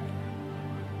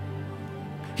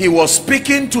 He was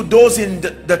speaking to those in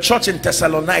the church in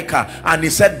Thessalonica, and he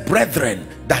said, brethren,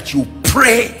 that you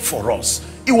pray for us.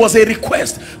 It was a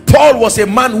request. Paul was a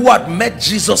man who had met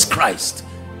Jesus Christ,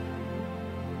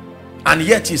 and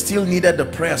yet he still needed the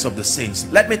prayers of the saints.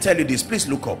 Let me tell you this, please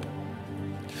look up.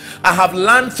 I have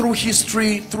learned through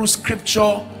history, through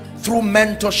scripture, through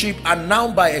mentorship, and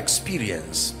now by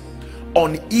experience,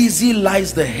 uneasy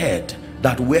lies the head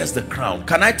that wears the crown.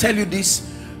 Can I tell you this?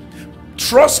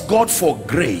 Trust God for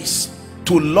grace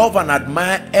to love and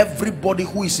admire everybody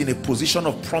who is in a position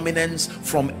of prominence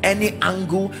from any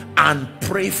angle and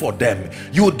pray for them.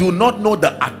 You do not know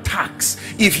the attacks.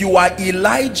 If you are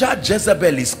Elijah,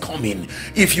 Jezebel is coming.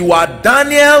 If you are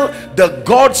Daniel, the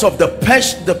gods of the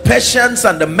Persians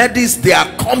and the Medes, they are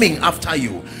coming after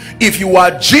you. If you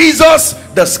are Jesus,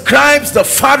 the scribes, the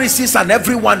Pharisees, and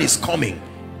everyone is coming.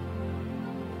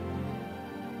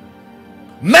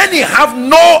 Many have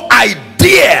no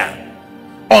idea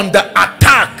on the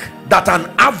attack that an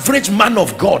average man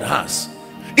of God has.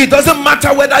 It doesn't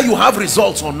matter whether you have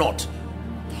results or not.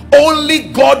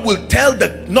 Only God will tell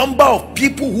the number of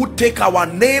people who take our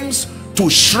names to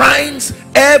shrines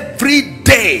every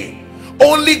day.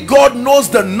 Only God knows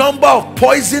the number of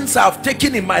poisons I have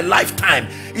taken in my lifetime.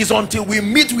 Is until we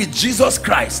meet with Jesus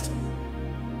Christ.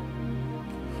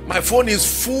 My phone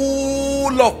is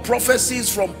full of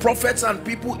prophecies from prophets and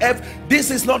people. This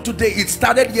is not today, it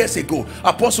started years ago.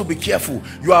 Apostle, be careful.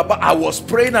 I was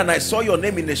praying and I saw your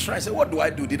name in the shrine. I said, what do I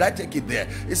do? Did I take it there?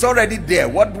 It's already there.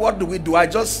 What do we do? I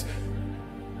just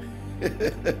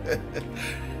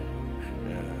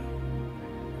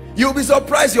you'll be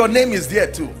surprised your name is there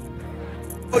too.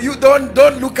 Oh, you don't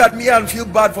look at me and feel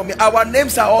bad for me. Our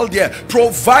names are all there,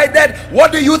 provided.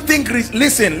 What do you think?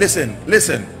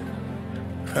 Listen.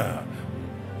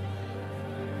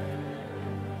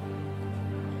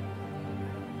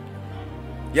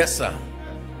 Yes, sir.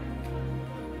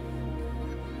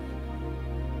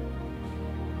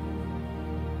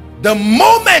 The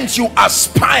moment you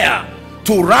aspire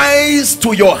to rise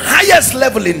to your highest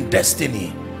level in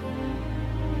destiny,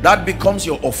 that becomes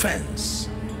your offense.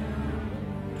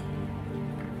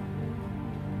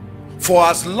 For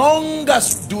as long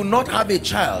as you do not have a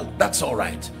child, that's all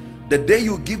right. The day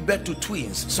you give birth to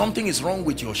twins, something is wrong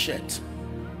with your shirt,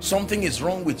 something is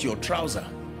wrong with your trouser,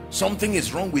 something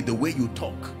is wrong with the way you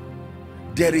talk.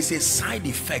 There is a side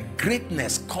effect.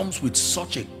 Greatness comes with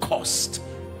such a cost.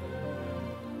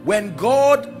 When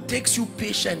God takes you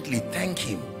patiently, thank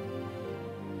him.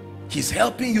 He's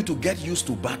helping you to get used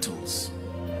to battles,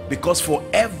 because for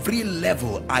every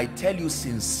level, I tell you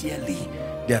sincerely,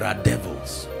 there are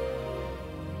devils.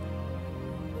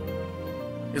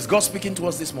 Is God speaking to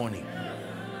us this morning?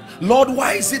 Lord,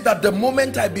 why is it that the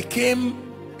moment I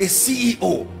became a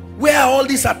CEO, where are all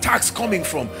these attacks coming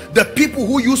from? The people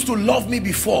who used to love me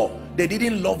before, they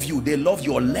didn't love you, they loved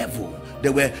your level.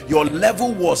 Your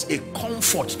level was a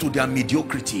comfort to their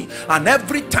mediocrity, and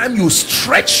every time you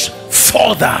stretch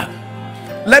further,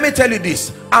 let me tell you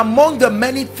this, among the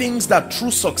many things that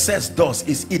true success does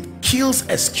is it kills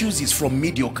excuses from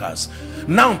mediocres.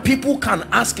 Now people can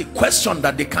ask a question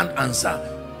that they can't answer.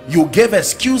 You gave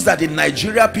excuse that in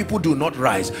Nigeria people do not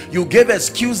rise. You gave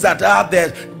excuse that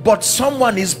there, but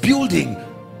someone is building,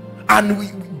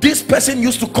 and this person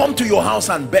used to come to your house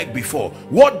and beg before.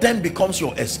 What then becomes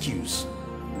your excuse?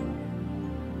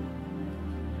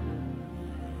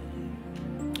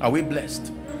 Are we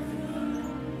blessed?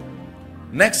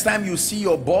 Next time you see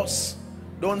your boss,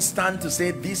 don't stand to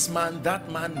say this man,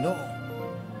 that man. No.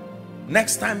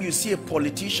 Next time you see a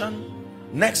politician,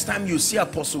 next time you see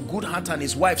Apostle Goodheart and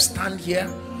his wife stand here,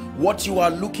 what you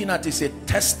are looking at is a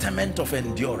testament of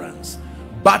endurance.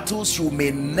 Battles you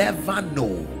may never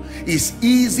know. It's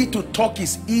easy to talk,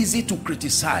 it's easy to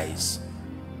criticize.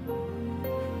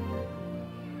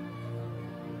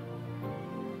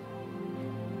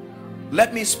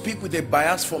 Let me speak with a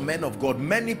bias for men of God.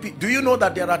 Many people, do you know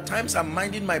that there are times I'm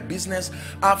minding my business,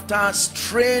 after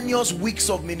strenuous weeks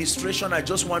of ministration, I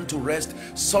just want to rest.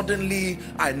 Suddenly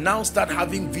I now start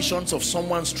having visions of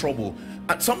someone's trouble,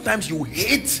 and sometimes you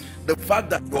hate the fact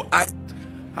that your eyes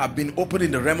have been opened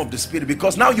in the realm of the spirit,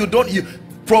 because now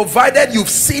provided you've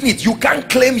seen it, you can't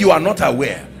claim you are not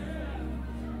aware.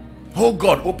 Oh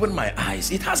God, open my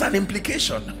eyes. It has an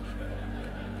implication.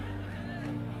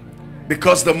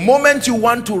 Because the moment you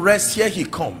want to rest, here he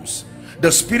comes,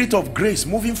 the spirit of grace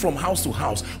moving from house to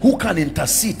house. Who can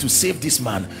intercede to save this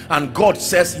man? And God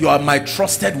says, you are my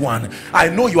trusted one. I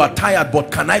know you are tired,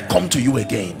 but can I come to you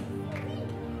again?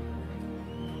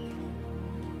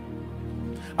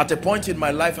 At a point in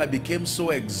my life, I became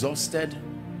so exhausted.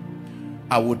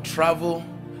 I would travel.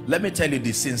 Let me tell you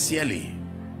this sincerely.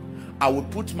 I would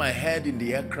put my head in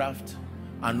the aircraft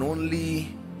and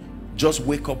only just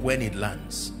wake up when it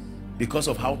lands, because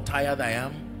of how tired I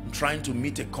am. I'm trying to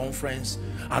meet a conference,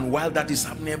 and while that is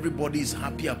happening, everybody is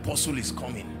happy. Apostle is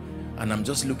coming, and I'm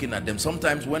just looking at them.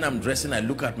 Sometimes when I'm dressing, I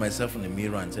look at myself in the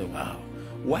mirror and say, wow,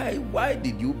 why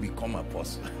did you become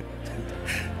apostle?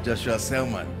 Joshua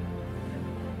Selman.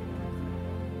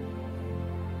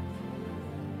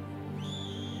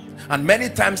 And many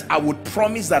times I would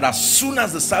promise that as soon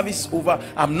as the service is over,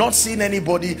 I'm not seeing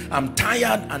anybody, I'm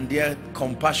tired, and their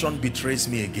compassion betrays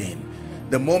me again.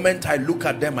 The moment I look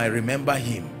at them, I remember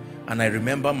him, and I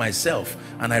remember myself,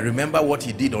 and I remember what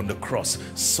he did on the cross.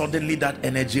 Suddenly that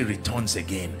energy returns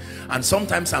again. And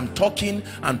sometimes I'm talking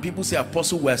and people say,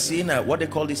 Apostle, we're seeing what they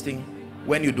call this thing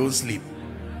when you don't sleep.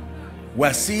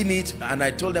 We're seeing it. And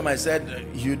I told them, I said,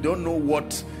 you don't know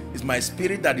what is my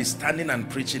spirit that is standing and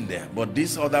preaching there, but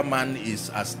this other man is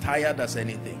as tired as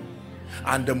anything.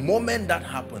 And the moment that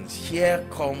happens, here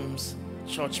comes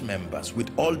church members,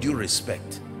 with all due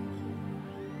respect.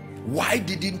 Why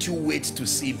didn't you wait to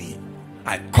see me?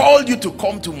 I called you to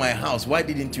come to my house. Why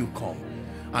didn't you come?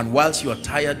 And whilst you're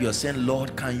tired, you're saying,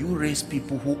 Lord, can you raise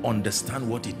people who understand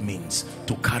what it means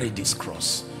to carry this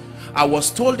cross? I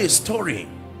was told a story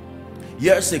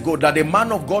years ago that a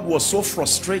man of God was so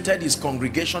frustrated, his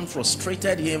congregation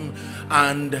frustrated him,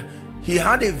 and he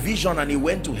had a vision and he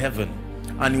went to heaven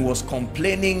and he was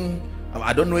complaining.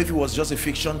 I don't know if it was just a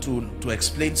fiction to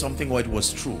explain something or it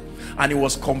was true. And he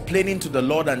was complaining to the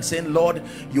Lord and saying, Lord,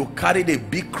 you carried a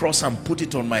big cross and put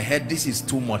it on my head. This is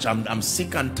too much. I'm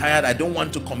sick and tired. I don't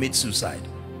want to commit suicide.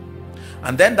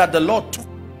 And then that the Lord took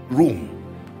a room,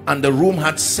 and the room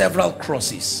had several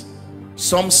crosses,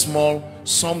 some small,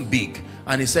 some big.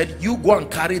 And he said, you go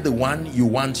and carry the one you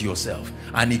want yourself.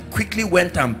 And he quickly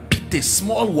went and picked a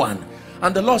small one.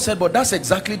 And the Lord said, but that's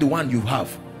exactly the one you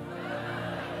have.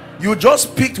 You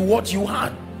just picked what you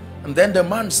had. And then the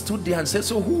man stood there and said,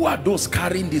 so who are those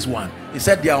carrying this one? He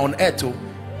said, they are on earth.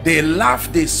 They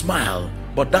laugh, they smile,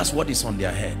 but that's what is on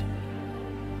their head.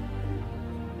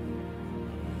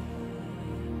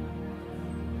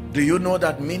 Do you know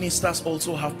that ministers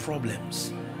also have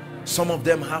problems? Some of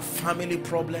them have family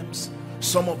problems.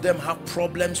 Some of them have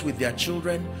problems with their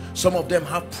children. Some of them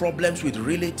have problems with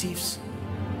relatives.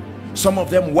 Some of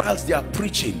them, whilst they are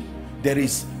preaching, there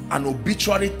is an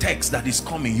obituary text that is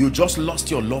coming. You just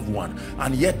lost your loved one,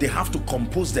 and yet they have to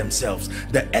compose themselves.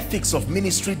 The ethics of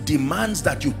ministry demands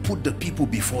that you put the people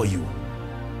before you.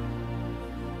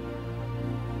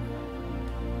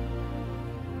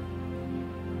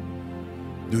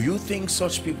 Do you think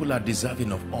such people are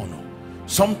deserving of honor?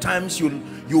 Sometimes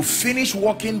you finish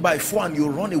working by 4 and you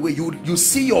run away. You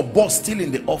see your boss still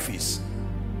in the office.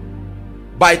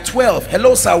 By 12,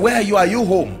 hello sir, where are you? Are you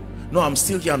home? No, I'm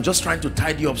still here. I'm just trying to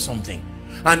tidy up something.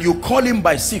 And you call him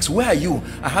by 6. Where are you?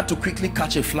 I had to quickly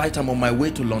catch a flight. I'm on my way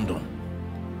to London.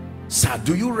 Sir,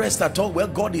 do you rest at all? Well,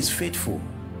 God is faithful.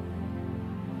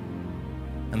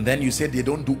 And then you say they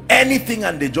don't do anything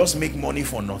and they just make money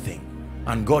for nothing.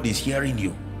 And God is hearing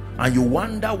you. And you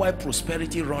wonder why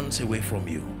prosperity runs away from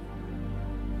you.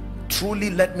 Truly,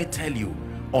 let me tell you,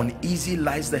 uneasy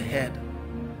lies the head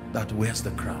that wears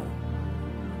the crown.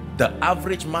 The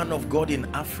average man of God in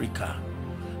Africa,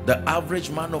 the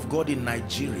average man of God in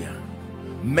Nigeria,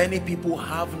 many people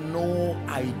have no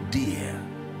idea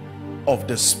of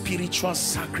the spiritual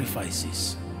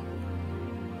sacrifices.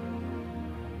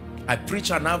 I preach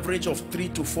an average of 3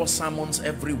 to 4 sermons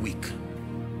every week.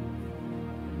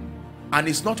 And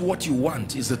it's not what you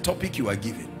want, it's the topic you are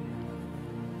given.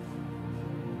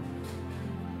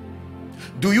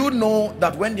 Do you know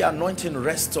that when the anointing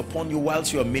rests upon you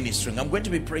whilst you're ministering, I'm going to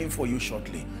be praying for you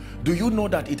shortly. Do you know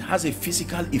that it has a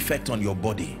physical effect on your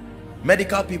body?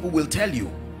 Medical people will tell you.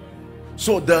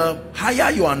 So the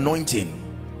higher your anointing,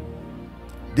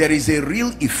 there is a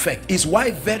real effect. It's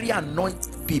why very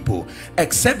anointed people,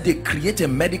 except they create a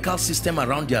medical system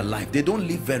around their life, they don't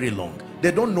live very long. They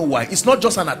don't know why. It's not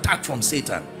just an attack from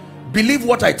Satan. Believe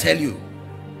what I tell you.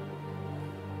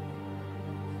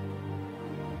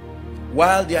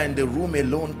 While they are in the room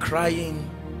alone crying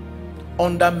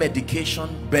under medication,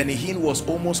 Benny Hinn was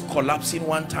almost collapsing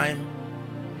one time.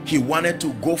 He wanted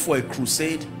to go for a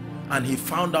crusade and he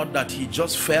found out that he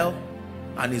just fell,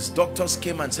 and his doctors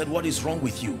came and said, what is wrong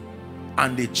with you?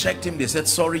 And they checked him. They said,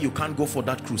 sorry, you can't go for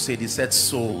that crusade. He said,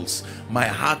 souls, my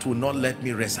heart will not let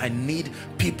me rest.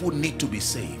 People need to be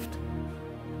saved.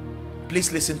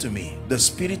 Please listen to me. The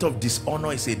spirit of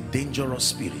dishonor is a dangerous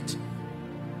spirit.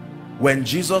 When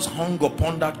Jesus hung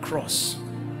upon that cross,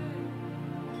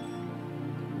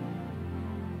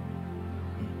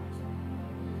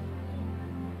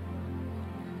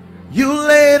 you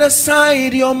laid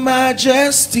aside your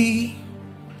majesty.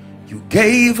 You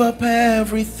gave up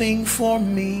everything for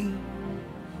me,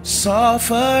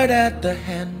 suffered at the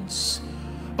hands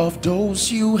of those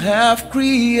you have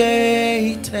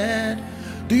created.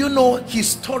 Do you know,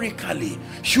 historically,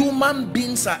 human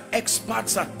beings are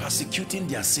experts at persecuting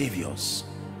their saviors.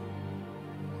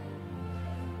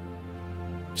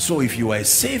 So if you are a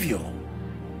savior,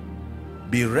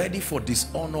 Be ready for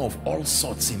dishonor of all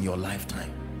sorts in your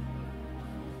lifetime.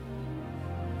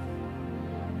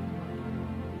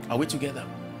 Are we together?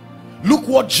 Look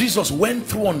what Jesus went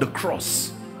through on the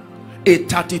cross. A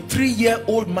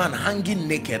 33-year-old man hanging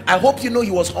naked. I hope you know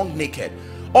he was hung naked.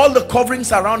 All the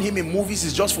coverings around him in movies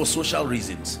is just for social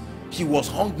reasons. He was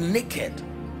hung naked.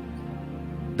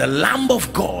 The Lamb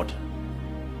of God.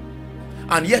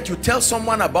 And yet you tell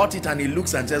someone about it and he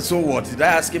looks and says, so what? Did I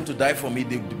ask him to die for me?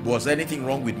 Was anything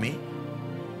wrong with me?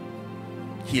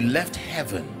 He left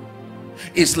heaven.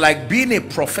 It's like being a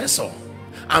professor,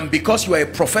 and because you are a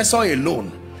professor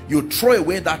alone, you throw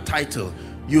away that title.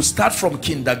 You start from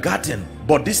kindergarten,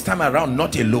 but this time around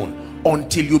not alone,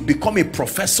 until you become a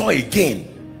professor again.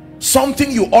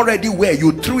 Something you already were,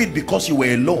 you threw it because you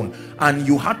were alone, and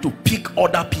you had to pick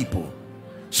other people,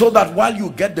 so that while you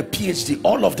get the PhD,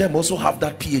 all of them also have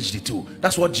that PhD too.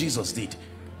 That's what Jesus did.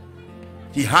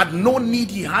 He had no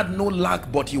need, he had no lack,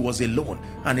 but he was alone.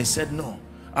 And he said, no,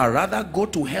 I'd rather go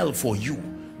to hell for you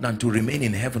than to remain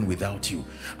in heaven without you.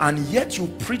 And yet you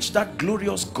preach that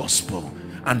glorious gospel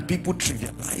and people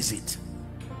trivialize it.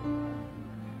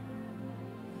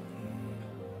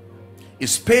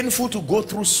 It's painful to go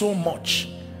through so much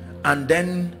and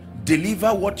then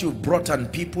deliver what you've brought,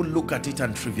 and people look at it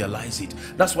and trivialize it.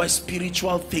 That's why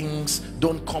spiritual things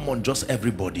don't come on just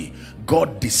everybody.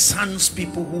 God discerns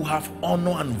people who have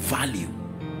honor and value.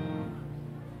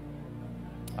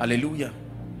 Hallelujah.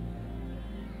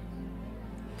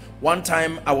 One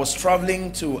time I was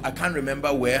traveling to, I can't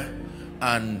remember where,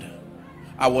 and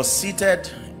I was seated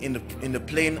in the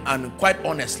plane, and quite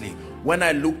honestly, when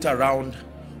I looked around,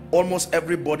 almost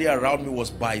everybody around me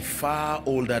was by far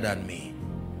older than me.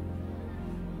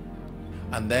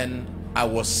 And then I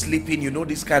was sleeping, you know,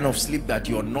 this kind of sleep that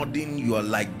you're nodding, you're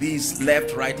like this,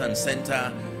 left, right, and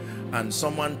center. And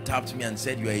someone tapped me and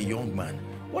said, you're a young man.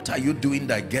 What are you doing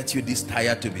that gets you this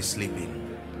tired to be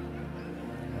sleeping?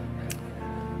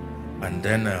 And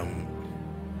then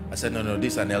I said, no,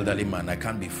 this is an elderly man. I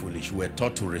can't be foolish. We're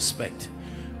taught to respect.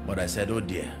 But I said, oh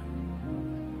dear.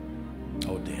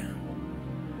 Oh dear.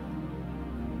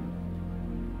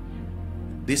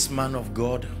 This man of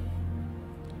God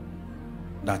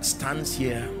that stands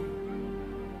here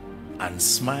and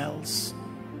smiles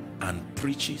and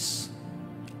preaches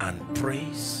and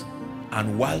prays,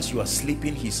 and whilst you are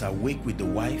sleeping, he's awake with the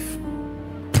wife,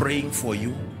 praying for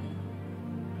you,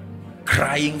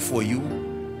 crying for you.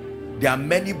 There are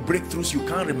many breakthroughs you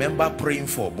can't remember praying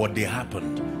for, but they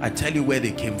happened. I tell you where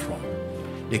they came from.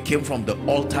 They came from the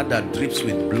altar that drips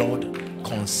with blood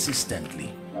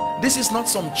consistently. This is not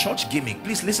some church gimmick.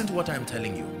 Please listen to what I'm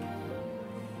telling you.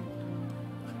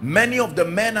 Many of the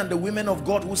men and the women of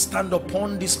God who stand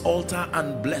upon this altar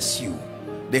and bless you,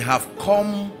 they have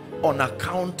come on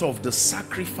account of the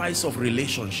sacrifice of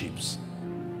relationships.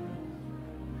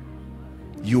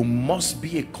 You must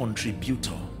be a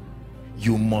contributor.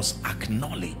 You must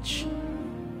acknowledge.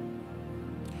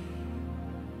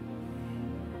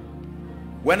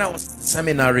 When I was in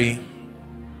seminary,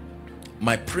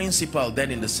 my principal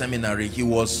then in the seminary, he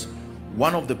was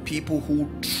one of the people who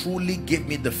truly gave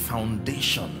me the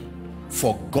foundation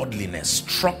for godliness,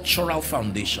 structural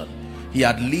foundation. He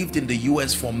had lived in the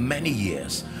US for many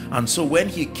years, and so when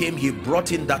he came, he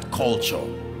brought in that culture,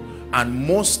 and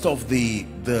most of he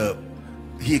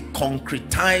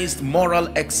concretized moral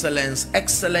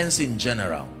excellence in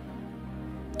general,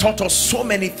 taught us so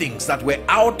many things that were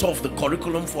out of the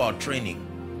curriculum for our training.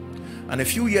 And a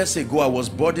few years ago, I was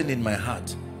burdened in my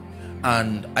heart,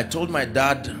 and I told my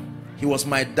dad, he was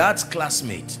my dad's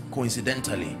classmate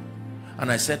coincidentally,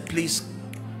 and I said, please,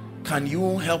 can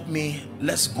you help me?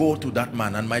 Let's go to that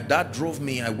man. And my dad drove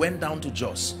me. I went down to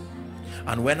Jos,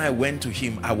 and when I went to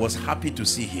him, I was happy to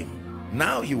see him.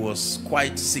 Now he was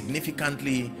quite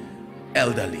significantly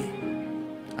elderly,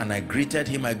 and I greeted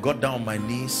him. I got down on my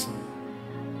knees,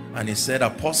 and he said,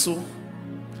 Apostle.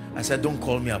 I said, don't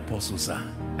call me Apostle, sir.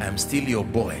 I am still your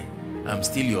boy. I'm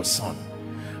still your son.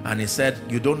 And he said,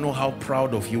 you don't know how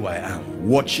proud of you I am,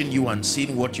 watching you and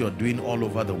seeing what you're doing all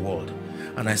over the world.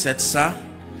 And I said, sir,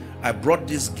 I brought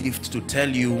this gift to tell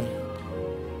you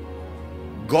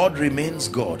God remains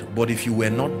God, but if you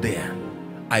were not there,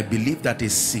 I believe that a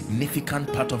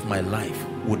significant part of my life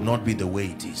would not be the way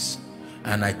it is.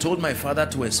 And I told my father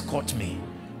to escort me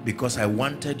because I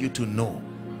wanted you to know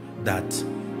that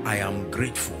I am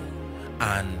grateful,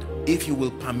 and if you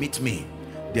will permit me,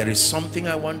 there is something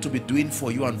I want to be doing for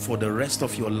you and for the rest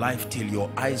of your life till your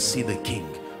eyes see the King.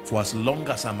 For as long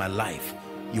as I'm alive,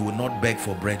 you will not beg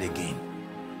for bread again.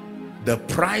 The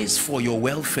price for your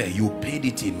welfare, you paid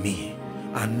it in me,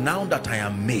 and now that I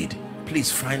am made,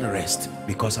 please find rest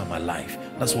because I'm alive.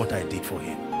 That's what I did for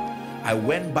him. I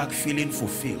went back feeling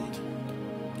fulfilled.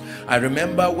 I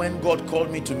remember when God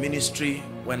called me to ministry,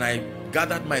 when I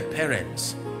gathered my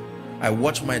parents, I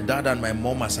watched my dad and my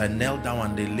mom as I knelt down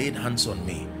and they laid hands on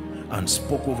me and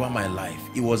spoke over my life.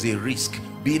 It was a risk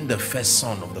being the first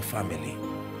son of the family.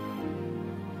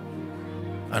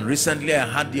 And recently I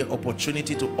had the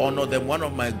opportunity to honor them. One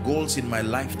of my goals in my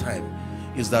lifetime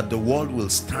is that the world will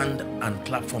stand and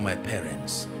clap for my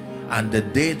parents. And the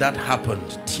day that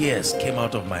happened, tears came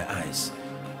out of my eyes.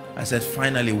 I said,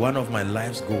 finally, one of my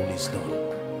life's goal is done.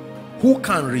 Who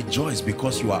can rejoice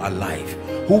because you are alive?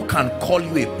 Who can call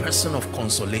you a person of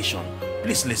consolation?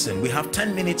 Please listen, we have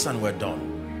 10 minutes and we're done.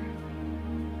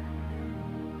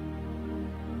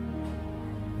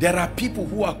 There are people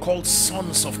who are called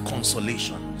sons of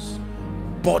consolations,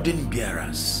 burden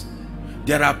bearers.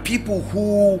 There are people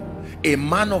who, a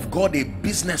man of God, a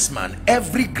businessman,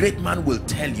 every great man will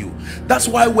tell you. That's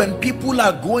why when people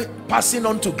are passing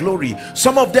on to glory,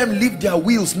 some of them leave their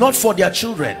wills not for their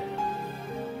children.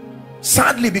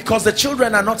 Sadly, because the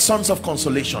children are not sons of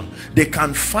consolation, they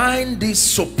can find this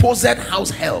supposed house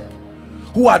help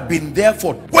who had been there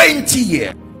for 20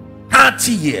 years,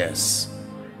 30 years.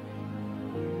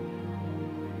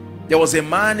 There was a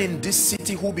man in this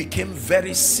city who became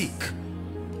very sick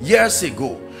years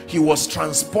ago. He was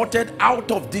transported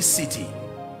out of this city,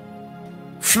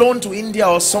 flown to India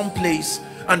or someplace,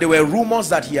 and there were rumors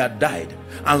that he had died.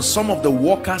 And some of the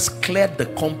workers cleared the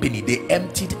company. They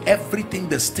emptied everything,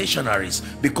 the stationaries,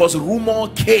 because rumor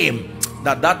came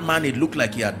that that man, it looked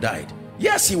like he had died.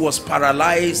 Yes, he was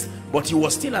paralyzed, but he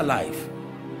was still alive.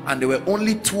 And there were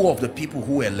only 2 of the people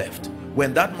who were left.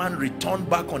 When that man returned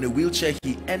back on a wheelchair,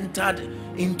 he entered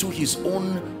into his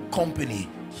own company.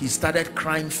 He started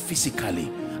crying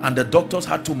physically, and the doctors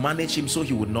had to manage him so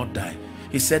he would not die.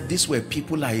 He said, these were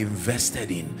people I invested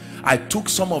in. I took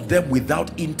some of them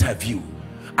without interview.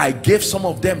 I gave some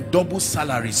of them double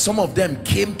salaries. Some of them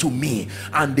came to me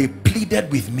and they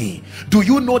pleaded with me. Do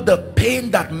you know the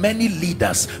pain that many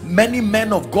leaders, many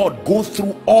men of God go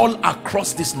through all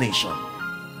across this nation?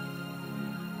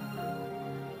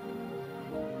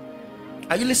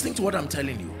 Are you listening to what I'm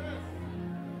telling you?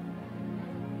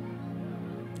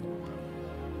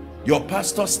 Your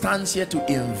pastor stands here to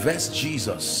invest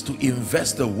Jesus, to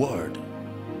invest the word,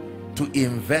 to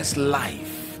invest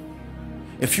life.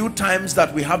 A few times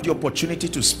that we have the opportunity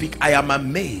to speak, I am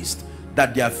amazed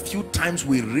that there are few times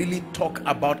we really talk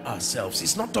about ourselves.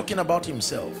 He's not talking about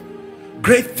himself.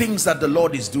 Great things that the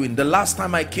Lord is doing. The last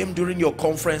time I came during your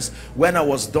conference, when I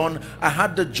was done, I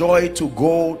had the joy to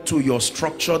go to your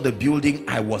structure, the building.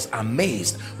 I was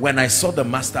amazed when I saw the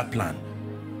master plan.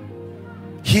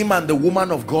 Him and the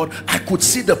woman of God, I could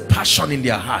see the passion in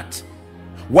their heart.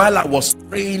 While I was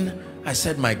praying, I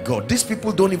said, my God, these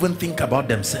people don't even think about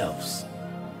themselves.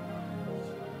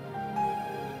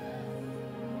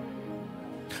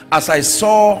 As I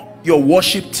saw your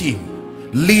worship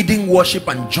team leading worship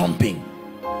and jumping,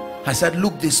 I said,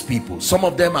 look, these people, some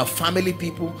of them are family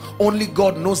people. Only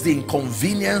God knows the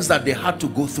inconvenience that they had to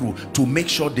go through to make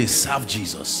sure they serve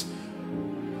Jesus.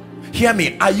 Hear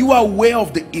me, are you aware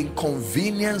of the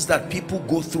inconvenience that people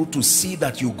go through to see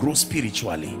that you grow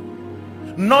spiritually?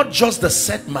 Not just the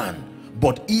set man,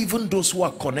 but even those who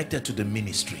are connected to the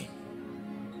ministry.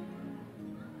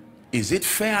 Is it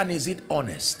fair and is it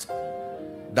honest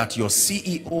that your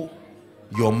CEO,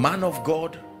 your man of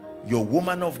God, your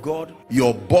woman of God,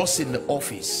 your boss in the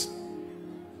office,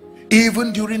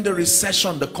 even during the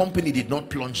recession, the company did not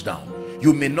plunge down?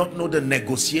 You may not know the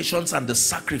negotiations and the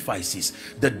sacrifices,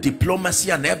 the diplomacy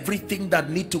and everything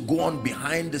that need to go on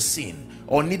behind the scene,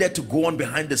 or needed to go on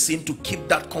behind the scene to keep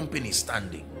that company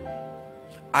standing.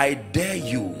 I dare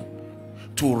you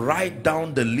to write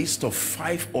down the list of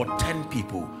 5 or 10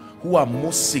 people who are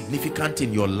most significant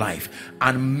in your life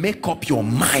and make up your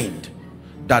mind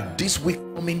that this week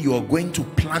coming you are going to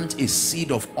plant a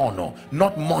seed of honor,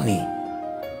 not money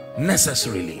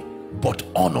necessarily, but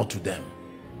honor to them.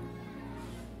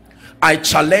 I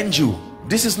challenge you.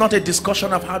 This is not a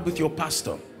discussion I've had with your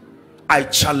pastor. I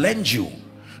challenge you.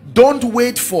 Don't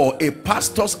wait for a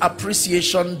pastor's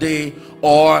appreciation day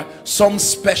or some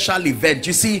special event.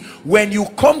 You see, when you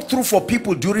come through for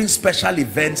people during special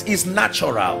events, it's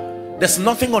natural. There's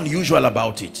nothing unusual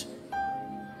about it.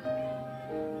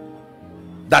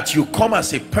 That you come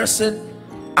as a person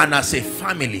and as a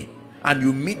family and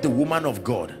you meet the woman of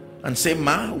God and say,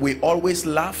 ma, we always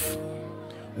laugh,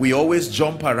 we always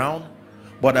jump around,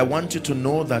 but I want you to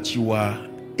know that you are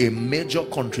a major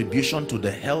contribution to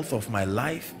the health of my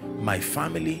life, my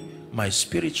family, my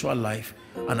spiritual life,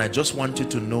 and I just want you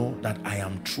to know that I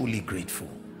am truly grateful.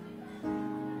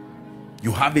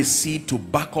 You have a seed to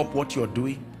back up what you're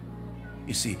doing.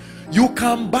 You see, you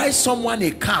can buy someone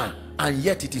a car and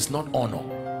yet it is not honor.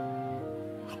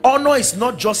 Honor is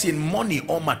not just in money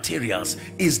or materials,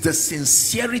 it's the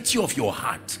sincerity of your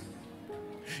heart.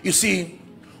 You see,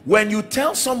 when you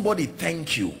tell somebody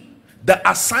thank you, the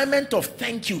assignment of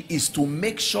thank you is to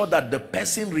make sure that the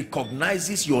person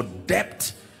recognizes your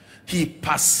depth. He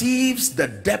perceives the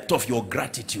depth of your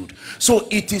gratitude. So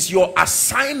it is your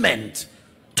assignment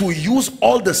to use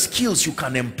all the skills you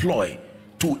can employ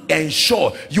to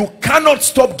ensure you cannot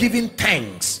stop giving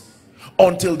thanks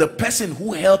until the person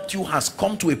who helped you has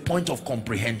come to a point of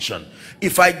comprehension.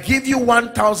 If I give you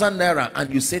 1,000 naira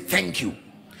and you say thank you,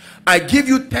 I give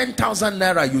you 10,000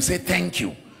 naira, you say thank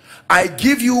you, I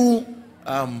give you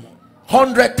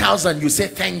 100,000, you say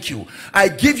thank you, I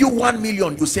give you 1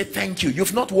 million, you say thank you.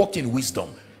 You've not walked in wisdom.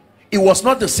 It was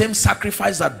not the same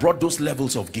sacrifice that brought those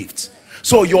levels of gifts.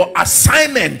 So your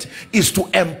assignment is to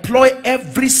employ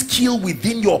every skill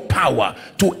within your power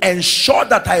to ensure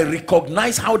that I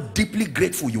recognize how deeply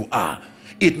grateful you are.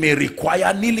 It may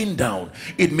require kneeling down.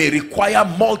 It may require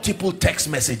multiple text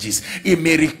messages. It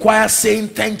may require saying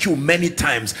thank you many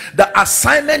times. The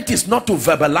assignment is not to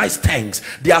verbalize thanks.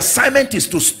 The assignment is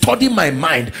to study my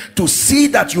mind, to see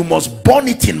that you must burn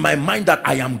it in my mind that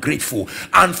I am grateful.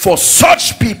 And for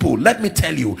such people, let me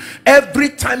tell you, every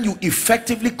time you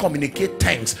effectively communicate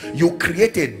thanks, you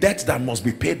create a debt that must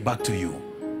be paid back to you.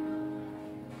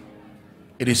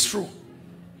 It is true.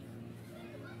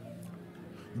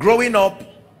 Growing up,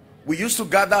 we used to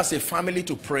gather as a family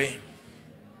to pray,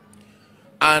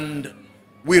 and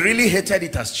we really hated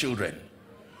it as children,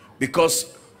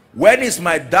 because when is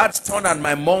my dad's turn and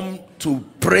my mom to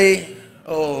pray?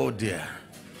 Oh dear.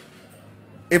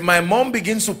 If my mom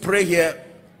begins to pray here,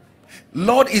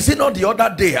 Lord, is it not the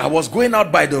other day I was going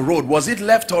out by the road, was it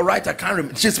left or right? I can't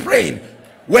remember. She's praying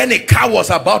when a car was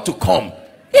about to come.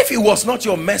 If it was not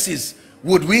your messes,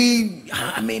 would we,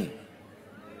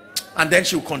 and then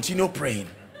she'll continue praying.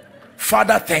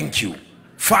 Father, thank you.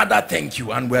 Father, thank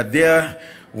you. And we're there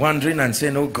wondering and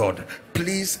saying, oh God,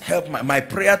 please help. My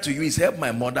prayer to you is help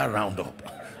my mother round up.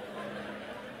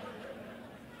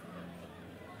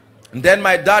 And then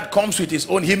my dad comes with his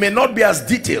own. He may not be as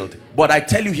detailed, but I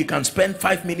tell you, he can spend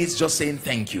 5 minutes just saying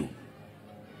thank you.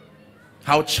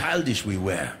 How childish we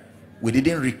were. We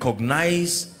didn't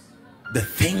recognize the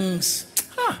things.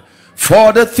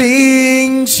 For the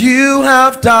things you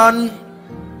have done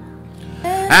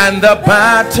and the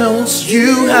battles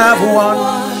you have won,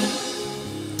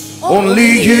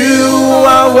 only you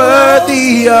are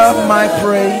worthy of my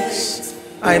praise.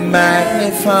 I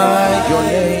magnify your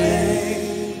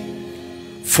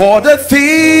name. For the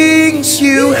things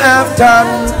you have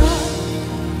done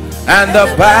and the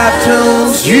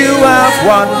battles you have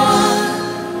won,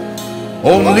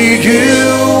 only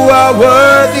you are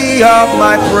worthy of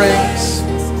my praise.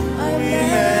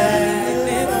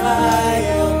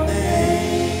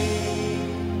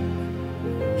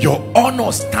 Your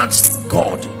honor stands to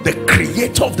God, the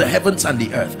creator of the heavens and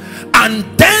the earth. And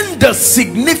then the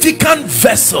significant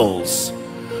vessels.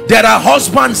 There are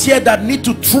husbands here that need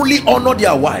to truly honor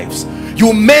their wives.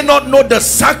 You may not know the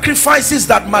sacrifices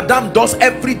that madam does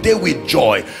every day with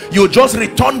joy. You just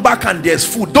return back and there's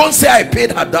food. Don't say I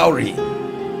paid her dowry.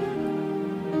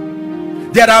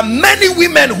 There are many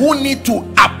women who need to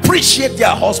appreciate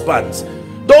their husbands.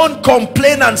 Don't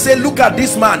complain and say, look at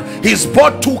this man, he's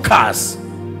bought 2 cars.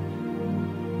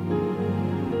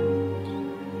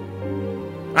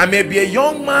 I may be a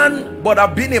young man, but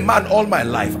I've been a man all my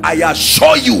life. I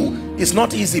assure you, it's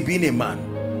not easy being a man.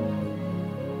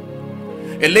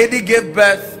 A lady gave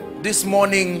birth this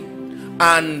morning,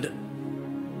 and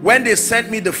when they sent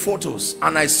me the photos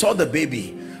and I saw the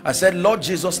baby, I said, Lord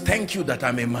Jesus, thank you that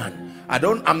I'm a man.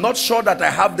 I'm not sure that I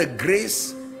have the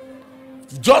grace.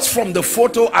 Just from the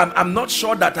photo, I'm not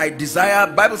sure that I desire.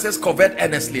 Bible says covet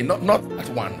earnestly, not that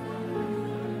one.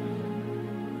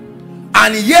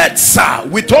 And yet, sir,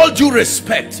 with all due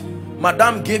respect,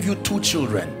 madam gave you 2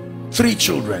 children, 3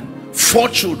 children, 4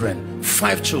 children,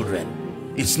 5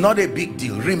 children. It's not a big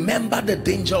deal. Remember the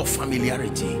danger of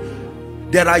familiarity.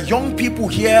 There are young people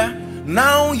here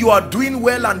now. You are doing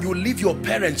well and you leave your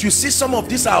parents. You see, some of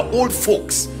these are old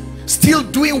folks still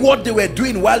doing what they were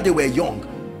doing while they were young.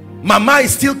 Mama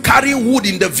is still carrying wood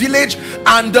in the village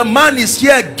and the man is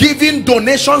here giving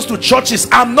donations to churches.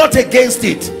 I'm not against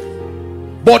it,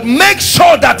 but make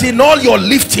sure that in all your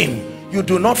lifting, you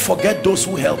do not forget those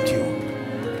who helped you.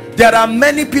 There are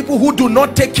many people who do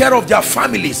not take care of their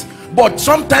families, but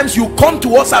sometimes you come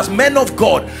to us as men of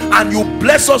God and you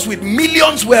bless us with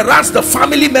millions, whereas the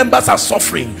family members are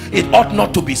suffering. It ought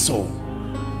not to be so.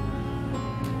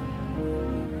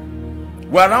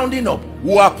 We're rounding up.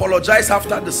 We'll apologize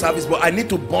after the service, but I need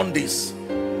to bond this.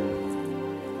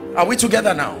 Are we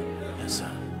together now? Yes, sir.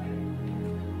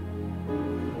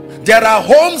 There are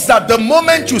homes that the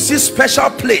moment you see special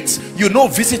plates, you know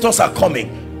visitors are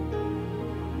coming.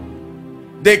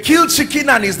 They kill chicken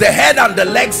and it's the head and the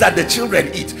legs that the children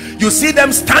eat. You see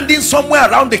them standing somewhere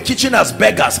around the kitchen as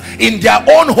beggars in their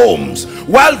own homes,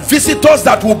 while visitors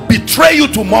that will betray you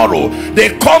tomorrow,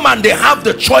 they come and they have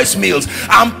the choice meals.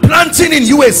 I'm planting in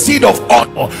you a seed of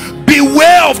honor.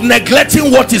 Beware of neglecting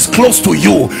what is close to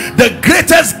you. The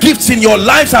greatest gifts in your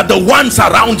lives are the ones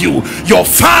around you. Your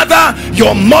father,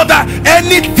 your mother,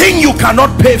 anything you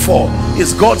cannot pay for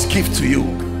is God's gift to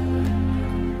you.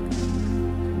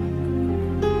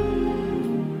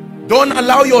 Don't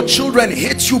allow your children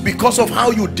hate you because of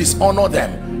how you dishonor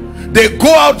them. They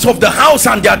go out of the house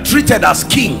and they are treated as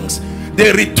kings.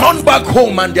 They return back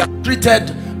home and they are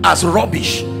treated as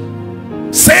rubbish.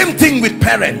 Same thing with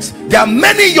parents. There are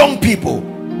many young people,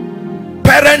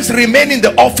 parents remain in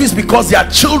the office because their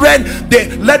children,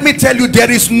 let me tell you, there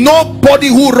is nobody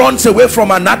who runs away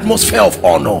from an atmosphere of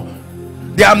honor.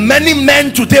 There are many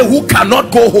men today who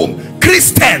cannot go home.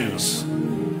 Christians,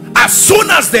 as soon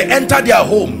as they enter their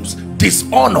homes,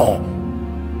 dishonor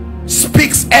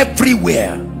speaks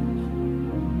everywhere.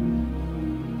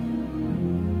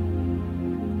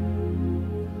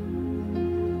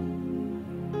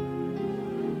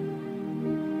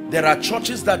 There are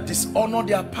churches that dishonor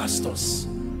their pastors,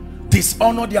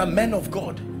 dishonor their men of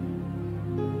God.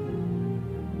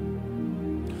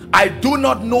 I do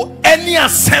not know any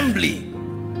assembly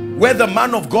where the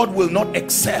man of God will not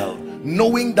excel,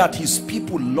 knowing that his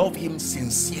people love him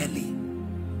sincerely.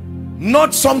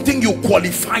 Not something you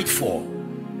qualified for.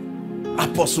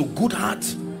 Apostle Goodheart,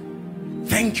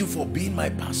 thank you for being my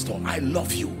pastor. I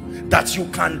love you. That you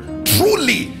can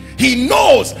truly, he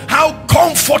knows how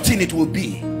comforting it will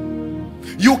be.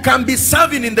 You can be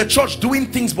serving in the church doing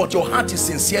things, but your heart is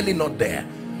sincerely not there.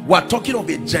 We're talking of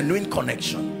a genuine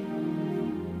connection.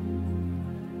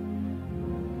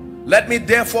 Let me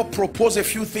therefore propose a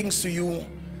few things to you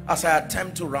as I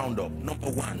attempt to round up. Number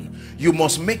one, you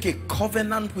must make a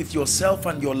covenant with yourself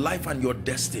and your life and your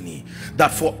destiny,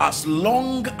 that for as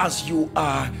long as you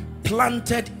are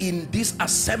planted in this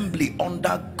assembly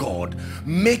under God,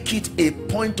 make it a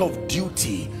point of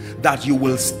duty that you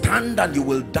will stand and you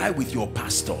will die with your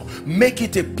pastor. Make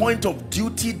it a point of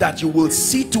duty that you will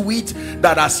see to it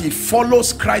that as he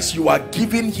follows Christ, you are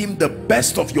giving him the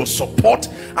best of your support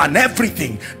and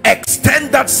everything.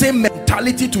 Extend that same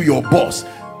mentality to your boss.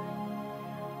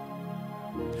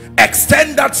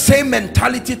 Extend that same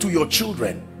mentality to your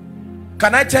children.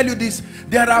 Can I tell you this?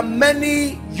 There are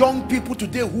many young people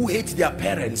today who hate their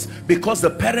parents because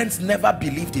the parents never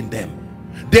believed in them.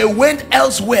 They went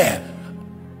elsewhere.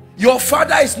 Your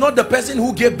father is not the person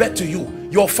who gave birth to you.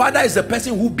 Your father is the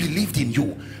person who believed in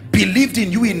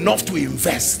you enough to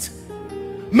invest.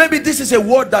 Maybe this is a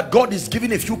word that God is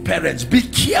giving a few parents. Be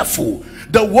careful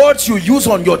the words you use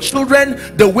on your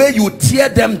children, the way you tear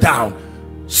them down.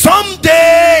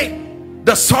 Someday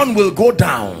the sun will go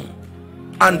down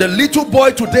and the little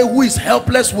boy today who is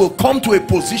helpless will come to a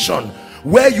position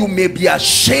where you may be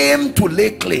ashamed to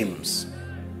lay claims.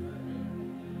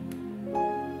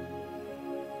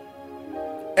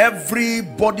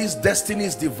 Everybody's destiny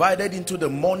is divided into the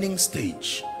morning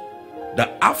stage, the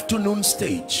afternoon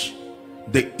stage,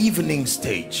 the evening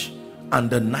stage, and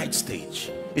the night stage.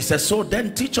 It says, so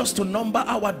then teach us to number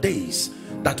our days,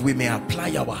 that we may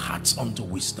apply our hearts unto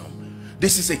wisdom.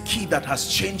 This is a key that has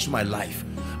changed my life.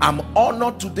 I'm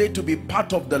honored today to be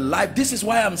part of the life. This is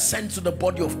why I'm sent to the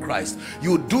body of Christ.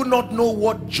 You do not know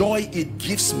what joy it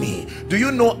gives me. Do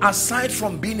you know, aside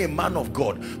from being a man of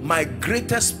God, my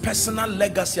greatest personal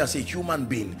legacy as a human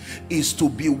being is to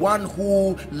be one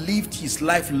who lived his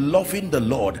life loving the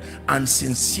Lord and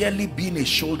sincerely being a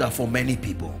shoulder for many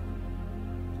people.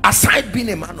 Aside being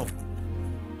a man of God.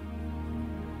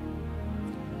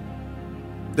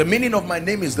 The meaning of my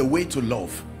name is the way to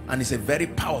love, and it's a very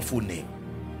powerful name.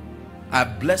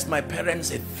 I've blessed my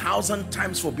parents 1,000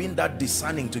 times for being that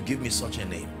discerning to give me such a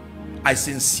name. I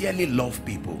sincerely love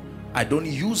people. I don't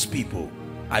use people.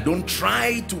 I don't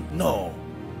try to, no.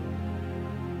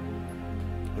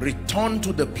 Return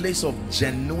to the place of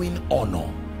genuine honor.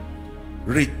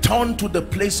 Return to the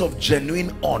place of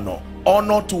genuine honor.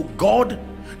 Honor to God.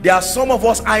 There are some of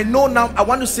us, I know now, I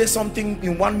want to say something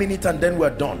in 1 minute and then we're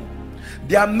done.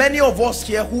 There are many of us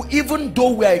here who, even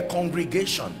though we are a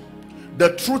congregation,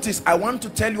 the truth is, I want to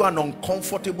tell you an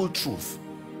uncomfortable truth.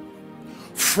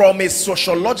 From a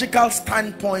sociological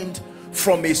standpoint,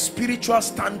 from a spiritual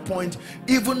standpoint,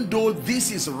 even though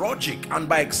this is Rhogic and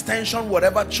by extension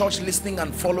whatever church listening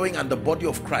and following and the body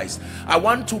of Christ, I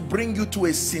want to bring you to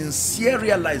a sincere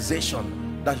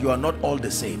realization that you are not all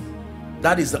the same.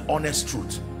 That is the honest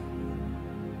truth.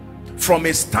 From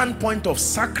a standpoint of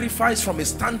sacrifice, from a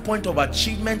standpoint of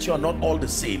achievement, you are not all the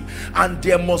same, and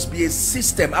there must be a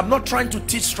system. I'm not trying to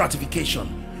teach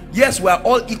stratification. Yes, we are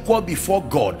all equal before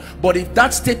God, but if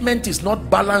that statement is not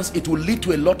balanced, it will lead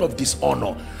to a lot of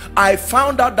dishonor. I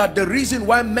found out that the reason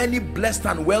why many blessed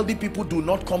and wealthy people do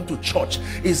not come to church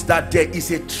is that there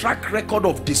is a track record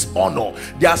of dishonor.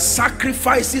 Their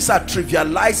sacrifices are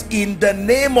trivialized in the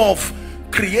name of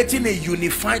creating a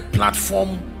unified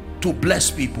platform to bless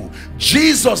people.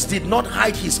 Jesus did not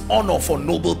hide his honor for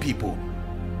noble people.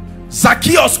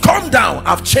 Zacchaeus, come down,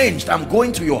 I've changed, I'm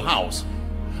going to your house.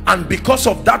 And because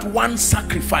of that one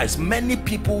sacrifice, many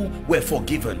people were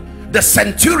forgiven. The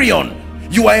centurion,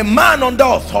 you are a man under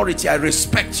authority, I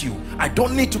respect you, I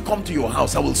don't need to come to your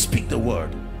house, I will speak the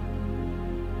word.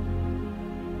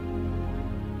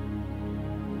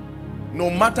 No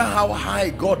matter how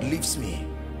high God lifts me,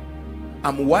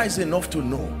 I'm wise enough to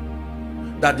know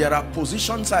that there are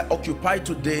positions I occupy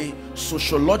today,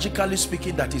 sociologically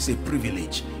speaking, that is a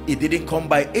privilege. It didn't come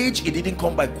by age, it didn't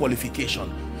come by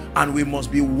qualification, and we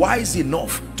must be wise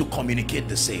enough to communicate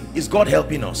the same. Is God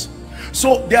helping us?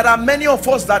 So there are many of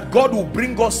us that God will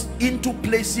bring us into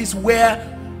places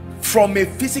where from a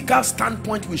physical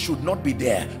standpoint we should not be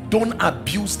there. Don't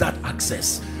abuse that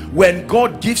access. When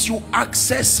God gives you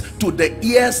access to the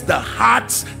ears, the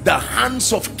hearts, the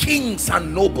hands of kings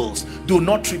and nobles, do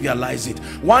not trivialize it.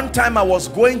 One time I was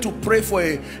going to pray for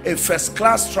a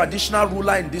first-class traditional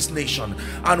ruler in this nation,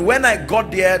 and when I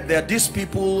got there, there are these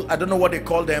people, I don't know what they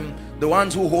call them, the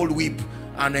ones who hold whip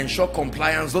and ensure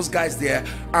compliance, those guys there.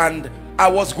 And I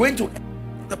was going to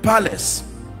the palace,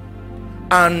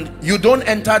 and you don't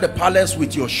enter the palace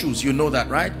with your shoes, you know that,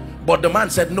 right? But the man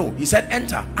said no. He said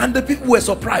enter, and the people were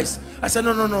surprised. I said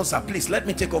no sir, please let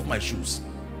me take off my shoes.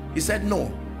 He said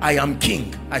no, I am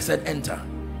king. I said enter.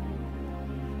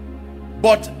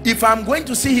 But if I'm going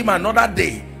to see him another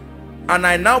day and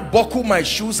I now buckle my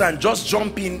shoes and just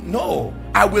jump in, no,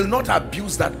 I will not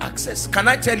abuse that access. Can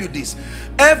I tell you this?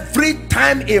 Every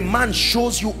time a man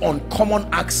shows you uncommon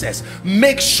access,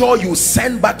 make sure you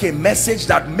send back a message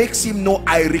that makes him know,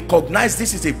 I recognize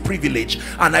this is a privilege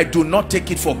and I do not take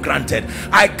it for granted.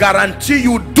 I guarantee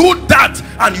you, do that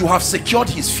and you have secured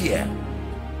his fear.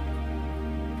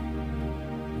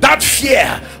 That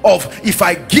fear of, if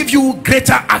I give you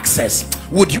greater access,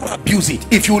 would you abuse it?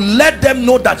 If you let them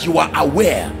know that you are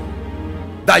aware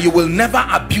that you will never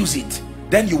abuse it,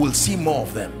 then you will see more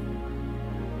of them.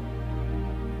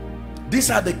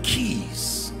 These are the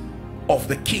keys of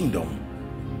the kingdom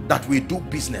that we do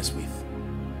business with.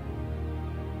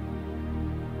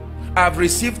 I've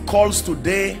received calls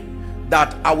today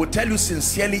that I will tell you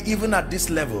sincerely, even at this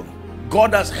level,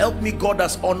 God has helped me, God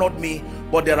has honored me,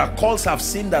 but there are calls I've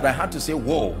seen that I had to say,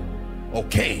 whoa,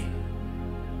 okay.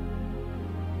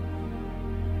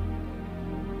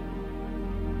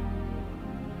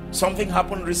 Something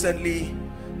happened recently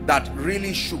that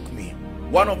really shook me.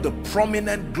 One of the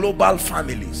prominent global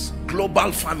families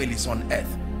on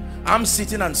earth. I'm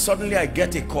sitting and suddenly I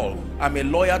get a call. I'm a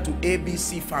lawyer to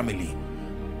ABC family.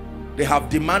 They have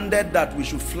demanded that we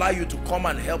should fly you to come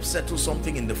and help settle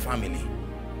something in the family.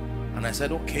 And I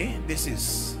said, okay, this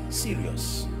is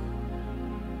serious.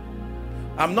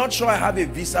 I'm not sure I have a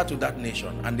visa to that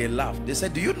nation. And they laughed. They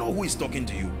said, do you know who is talking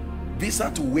to you?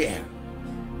 Visa to where?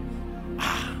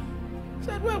 I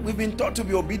said, well, we've been taught to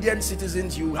be obedient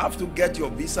citizens. You have to get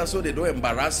your visa so they don't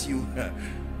embarrass you.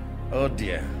 Oh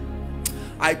dear.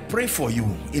 I pray for you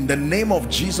in the name of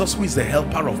Jesus, who is the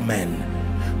helper of men.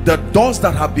 The doors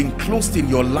that have been closed in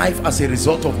your life as a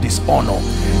result of dishonor,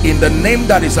 in the name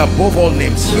that is above all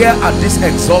names, here at this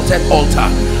exalted altar,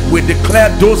 we declare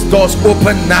those doors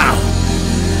open now.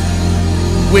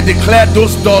 We declare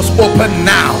those doors open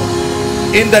now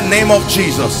in the name of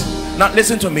Jesus. Now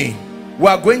listen to me. We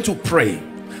are going to pray,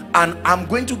 and I'm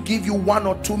going to give you 1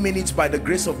 or 2 minutes by the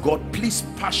grace of God. Please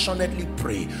passionately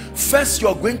pray. First,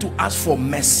 you're going to ask for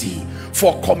mercy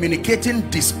for communicating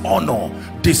dishonor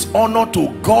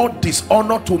to God,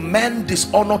 dishonor to men,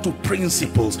 dishonor to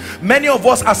principles. Many of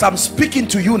us, as I'm speaking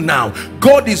to you now,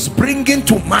 God is bringing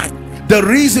to mind the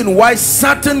reason why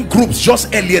certain groups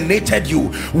just alienated you,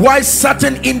 why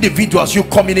certain individuals you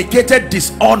communicated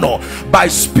dishonor by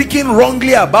speaking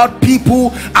wrongly about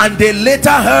people, and they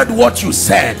later heard what you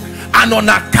said, and on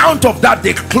account of that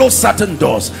they closed certain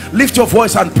doors. Lift your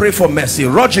voice and pray for mercy.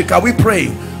 Rhogic, are we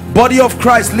praying? Body of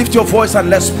Christ, lift your voice and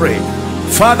let's pray.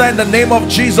 Father, in the name of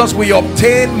Jesus, we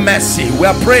obtain mercy. We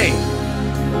are praying.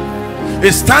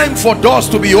 It's time for doors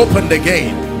to be opened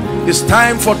again. It's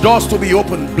time for doors to be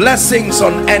opened. Blessings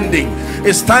unending.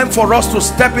 It's time for us to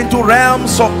step into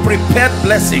realms of prepared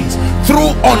blessings through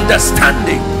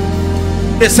understanding.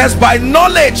 It says, by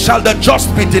knowledge shall the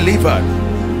just be delivered.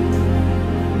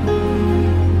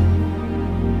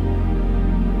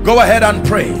 Go ahead and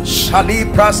pray.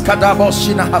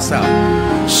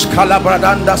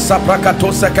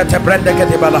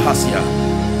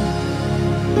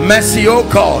 Mercy, O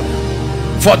God,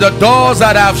 for the doors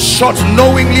that I have shut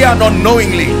knowingly and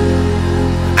unknowingly.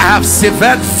 I have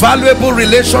severed valuable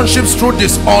relationships through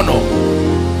dishonor.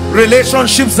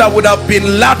 Relationships that would have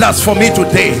been ladders for me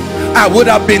today. I would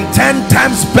have been 10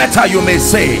 times better, you may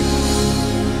say.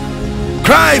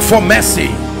 Cry for mercy.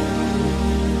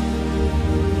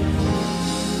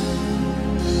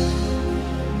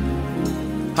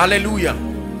 Hallelujah.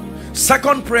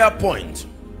 Second prayer point.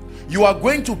 You are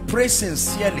going to pray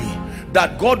sincerely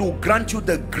that God will grant you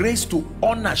the grace to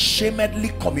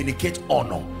unashamedly communicate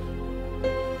honor.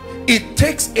 It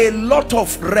takes a lot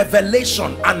of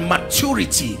revelation and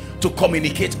maturity to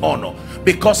communicate honor,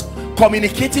 because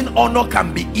communicating honor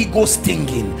can be ego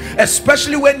stinging,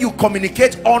 especially when you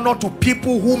communicate honor to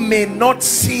people who may not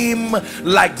seem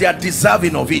like they are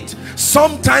deserving of it.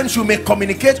 Sometimes you may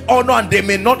communicate honor and they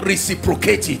may not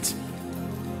reciprocate it.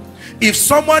 If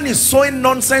someone is sowing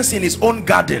nonsense in his own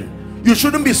garden, you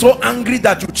shouldn't be so angry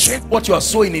that you change what you are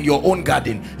sowing in your own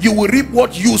garden. You will reap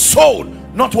what you sowed,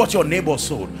 not what your neighbor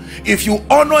sowed. If you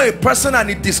honor a person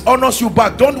and it dishonors you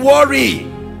back, don't worry.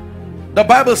 The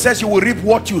Bible says you will reap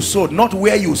what you sowed, not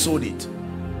where you sowed it.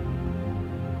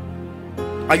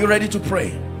 Are you ready to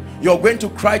pray? You're going to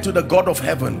cry to the God of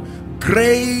heaven,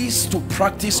 grace to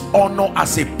practice honor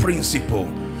as a principle.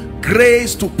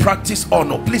 Grace to practice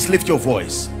honor. Please lift your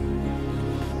voice.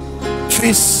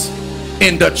 This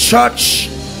in the church,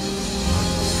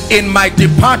 in my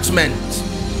department,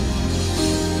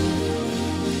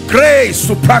 grace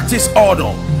to practice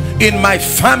honor in my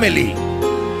family.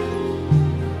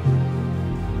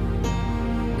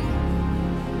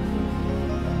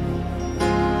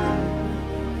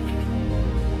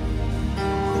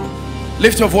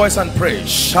 Lift your voice and pray.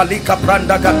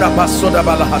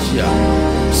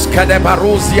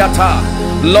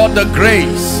 Lord, the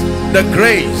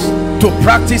grace to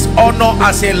practice honor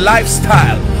as a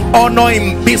lifestyle, honor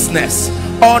in business,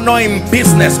 honor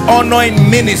in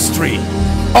ministry,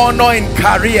 honor in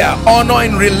career, honor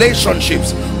in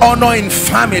relationships, honor in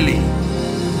family.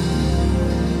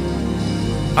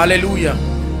 Hallelujah.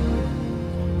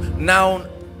 Now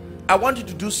I want you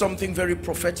to do something very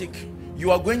prophetic.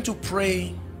 You are going to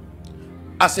pray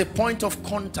as a point of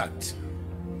contact.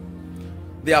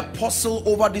 The apostle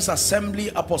over this assembly,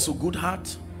 Apostle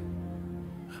Goodheart,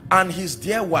 and his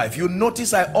dear wife. You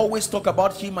notice I always talk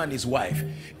about him and his wife.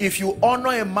 If you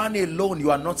honor a man alone,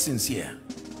 you are not sincere.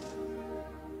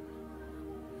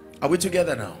 Are we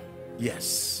together now?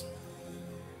 Yes.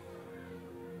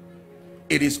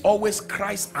 It is always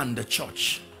Christ and the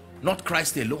church, not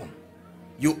Christ alone.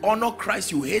 You honor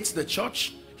Christ, you hate the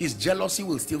church, his jealousy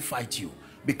will still fight you,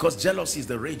 because jealousy is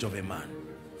the rage of a man.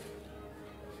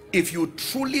 If you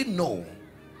truly know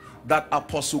that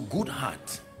Apostle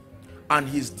Goodheart and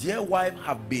his dear wife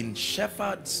have been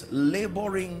shepherds,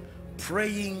 laboring,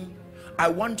 praying, I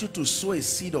want you to sow a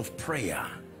seed of prayer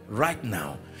right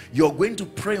now. You're going to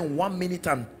pray in 1 minute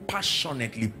and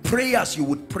passionately pray as you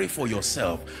would pray for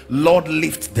yourself. Lord,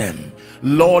 lift them.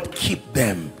 Lord, keep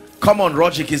them. Come on,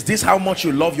 Rhogic, is this how much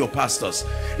you love your pastors?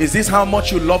 Is this how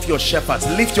much you love your shepherds?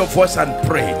 Lift your voice and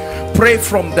pray. Pray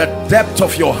from the depth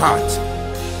of your heart.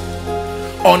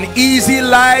 Uneasy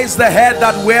lies the head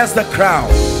that wears the crown.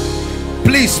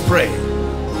 Please pray.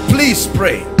 Please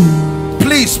pray.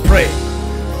 Please pray.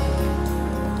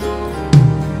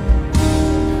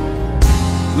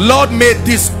 Lord, may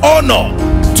dishonor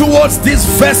towards these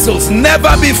vessels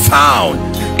never be found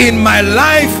in my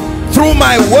life, through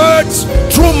my words,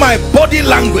 through my body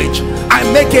language. I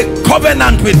make a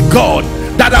covenant with God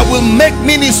that I will make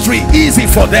ministry easy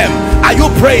for them. Are you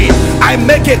praying? I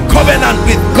make a covenant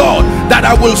with God that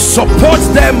I will support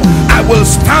them, I will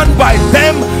stand by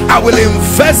them, I will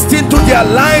invest into their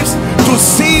lives to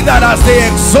see that as they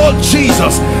exalt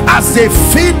Jesus, as they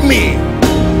feed me,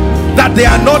 that they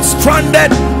are not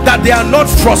stranded, that they are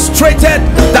not frustrated,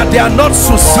 that they are not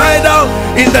suicidal.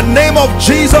 In the name of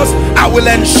Jesus, I will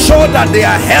ensure that they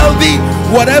are healthy.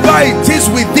 Whatever it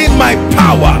is within my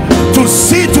power to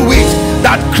see to it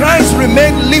that Christ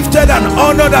remain lifted and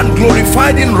honored and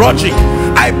glorified in Rhogic,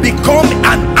 I become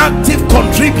an active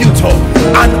contributor,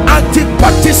 an active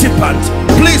participant.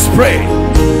 Please pray.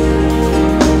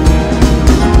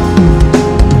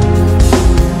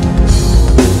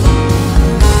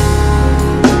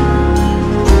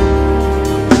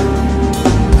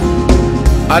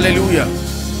 Hallelujah.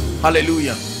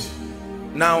 Hallelujah.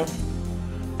 Now,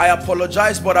 I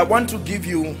apologize, but I want to give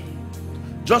you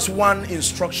just one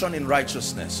instruction in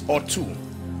righteousness, or two.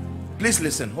 Please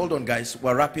listen. Hold on, guys.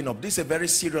 We're wrapping up. This is a very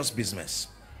serious business.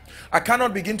 I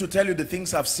cannot begin to tell you the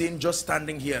things I've seen just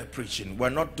standing here preaching. We're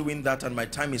not doing that, and my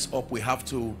time is up. We have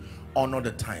to honor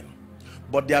the time.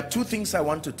 But there are two things I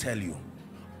want to tell you.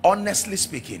 Honestly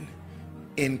speaking,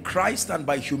 in Christ and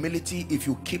by humility, if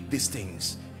you keep these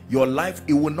things, your life,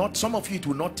 it will not, some of you, it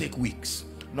will not take weeks.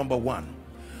 Number one,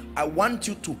 I want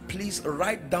you to please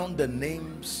write down the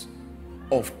names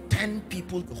of 10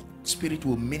 people the Holy Spirit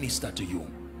will minister to you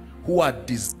who are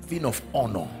deserving of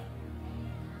honor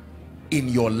in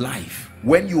your life.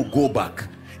 When you go back,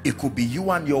 it could be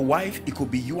you and your wife, it could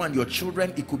be you and your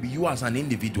children, it could be you as an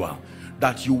individual,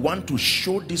 that you want to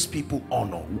show these people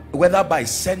honor, whether by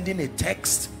sending a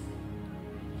text,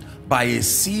 by a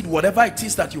seed, whatever it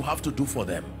is that you have to do for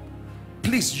them.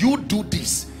 Please, you do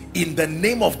this in the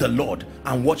name of the Lord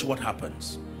and watch what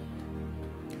happens.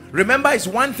 Remember, it's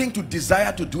one thing to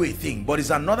desire to do a thing, but it's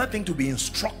another thing to be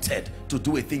instructed to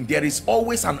do a thing. There is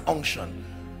always an unction.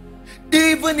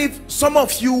 Even if some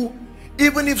of you,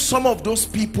 even if some of those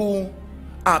people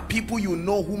are people you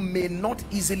know who may not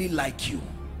easily like you,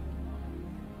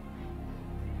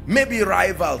 maybe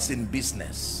rivals in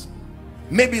business,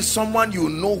 maybe someone you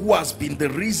know who has been the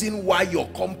reason why your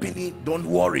company, don't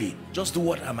worry, just do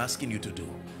what I'm asking you to do.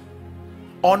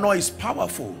 Honor is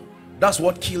powerful. That's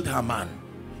what killed Haman.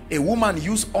 A woman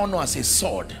used honor as a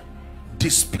sword,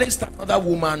 displaced another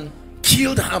woman,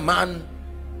 killed Haman,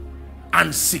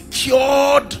 and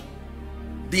secured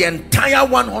the entire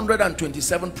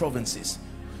 127 provinces.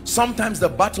 Sometimes the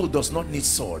battle does not need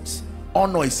swords.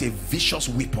 Honor is a vicious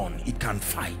weapon. It can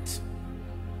fight.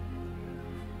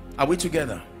 Are we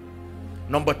together?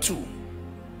 Number two.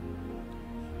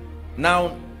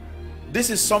 Now, this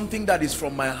is something that is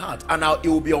from my heart, and it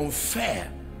will be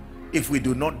unfair if we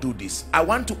do not do this. I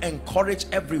want to encourage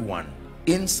everyone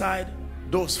inside,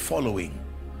 those following.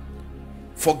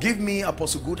 Forgive me,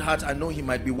 Apostle Goodheart, I know he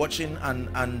might be watching, and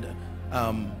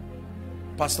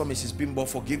Pastor Mrs. Bimbo,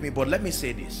 forgive me, but let me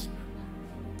say this.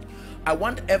 I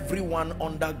want everyone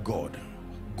under God,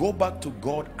 go back to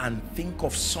God and think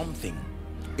of something,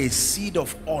 a seed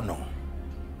of honor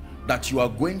that you are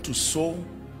going to sow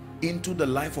into the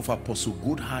life of Apostle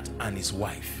Goodheart and his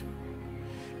wife.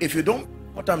 If you don't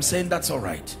what I'm saying, that's all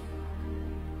right.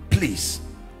 Please,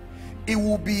 it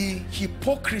will be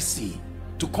hypocrisy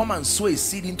to come and sow a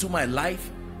seed into my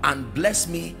life and bless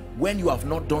me when you have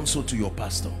not done so to your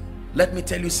pastor. Let me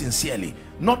tell you sincerely,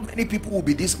 not many people will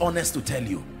be dishonest to tell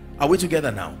you. Are we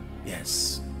together now?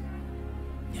 Yes.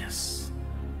 Yes.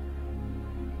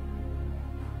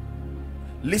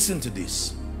 Listen to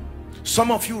this.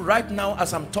 Some of you right now,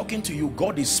 as I'm talking to you,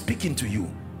 God is speaking to you.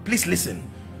 Please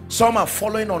listen. Some are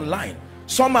following online.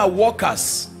 Some are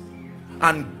workers,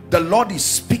 and the Lord is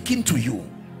speaking to you.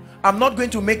 I'm not going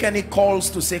to make any calls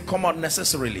to say come out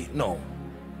necessarily, no,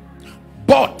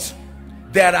 but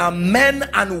there are men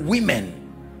and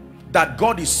women that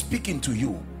God is speaking to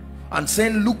you and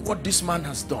saying, look what this man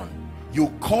has done. You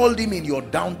called him in your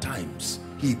down times,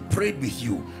 he prayed with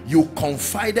you, you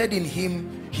confided in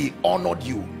him, he honored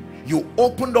you, you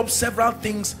opened up several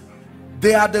things.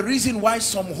 They are the reason why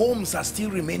some homes are still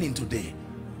remaining today.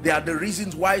 They are the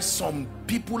reasons why some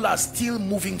people are still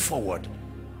moving forward.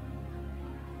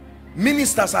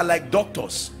 Ministers are like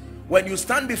doctors. When you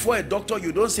stand before a doctor,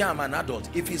 you don't say I'm an adult.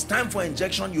 If it's time for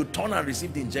injection, you turn and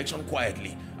receive the injection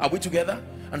quietly. Are we together?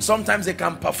 And sometimes they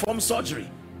can perform surgery.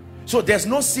 So there's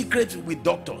no secret with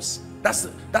doctors. That's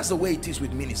the way it is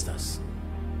with ministers.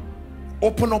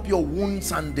 Open up your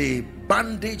wounds and they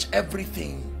bandage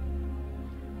everything.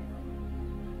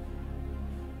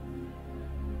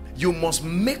 You must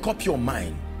make up your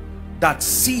mind that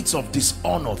seeds of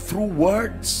dishonor through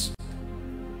words,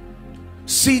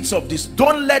 seeds of this,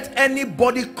 don't let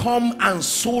anybody come and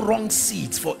sow wrong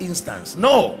seeds, for instance.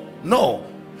 No, no.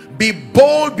 Be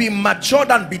bold, be matured,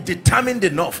 and be determined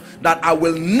enough that I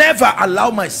will never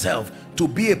allow myself to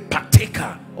be a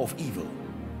partaker of evil.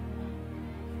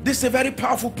 This is a very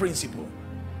powerful principle.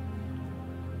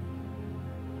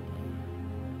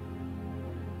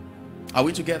 Are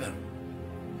we together?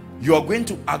 You are going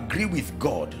to agree with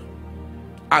God,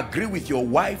 agree with your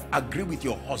wife, agree with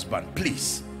your husband.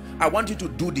 Please, I want you to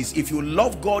do this. If you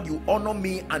love God, you honor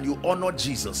me, and you honor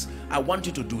Jesus, I want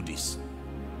you to do this.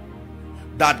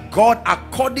 that God,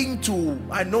 according to,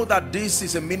 I know that this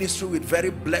is a ministry with very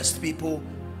blessed people.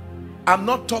 I'm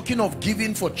not talking of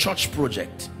giving for church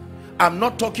project. I'm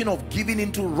not talking of giving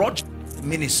into Rhogic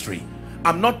ministry.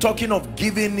 I'm not talking of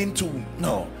giving into,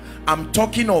 no, I'm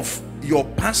talking of your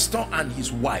pastor and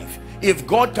his wife. If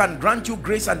God can grant you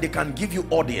grace and they can give you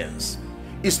audience,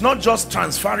 it's not just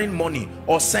transferring money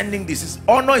or sending this.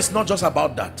 Honor is not just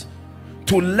about that.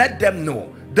 To let them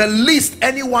know, the least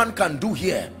anyone can do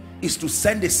here is to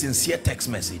send a sincere text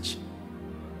message.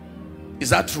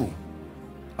 Is that true?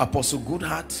 Apostle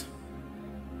Goodheart,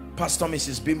 Pastor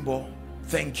Mrs. Bimbo,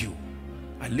 thank you.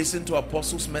 I listened to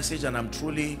Apostle's message and I'm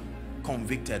truly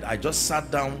convicted. I just sat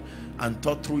down and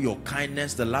thought through your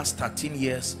kindness the last 13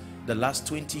 years, the last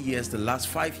 20 years, the last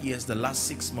 5 years, the last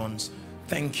 6 months.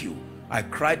 Thank you. I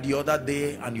cried the other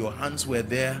day and your hands were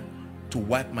there to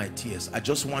wipe my tears. I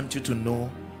just want you to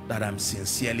know that I'm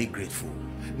sincerely grateful.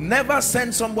 Never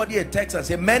send somebody a text and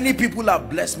say, many people have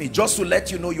blessed me, just to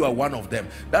let you know you are one of them.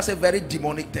 That's a very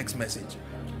demonic text message.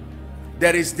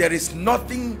 There is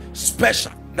nothing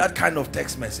special in that kind of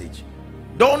text message.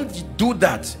 Don't do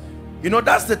that. You know,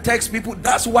 that's the text people,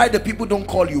 that's why the people don't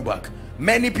call you back.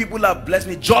 Many people have blessed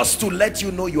me, just to let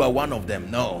you know you are one of them.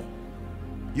 No,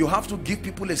 you have to give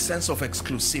people a sense of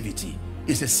exclusivity.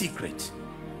 It's a secret.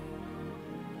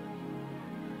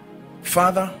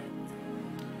 Father,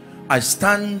 I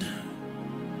stand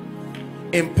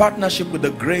in partnership with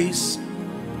the grace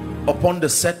upon the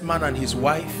set man and his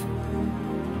wife.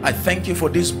 I thank you for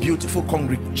this beautiful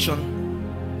congregation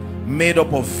made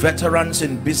up of veterans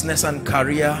in business and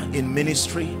career in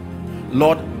ministry.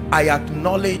 Lord, I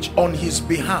acknowledge on his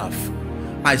behalf,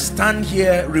 I stand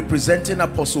here representing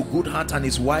Apostle Goodheart and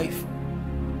his wife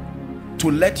to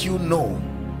let you know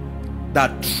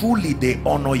that truly they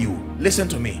honor you. Listen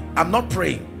to me, I'm not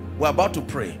praying, we're about to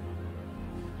pray.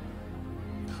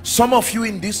 Some of you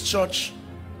in this church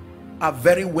are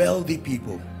very wealthy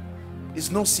people.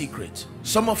 It's no secret.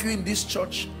 Some of you in this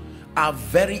church are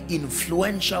very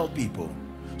influential people.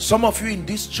 Some of you in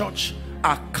this church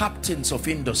are captains of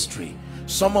industry.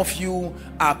 Some of you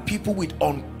are people with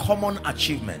uncommon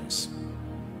achievements.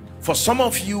 For some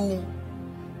of you,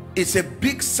 it's a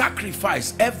big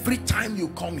sacrifice every time you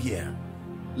come here.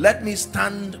 Let me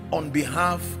stand on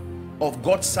behalf of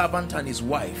God's servant and his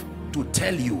wife to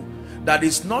tell you that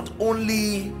it's not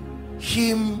only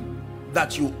him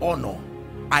that you honor.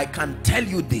 I can tell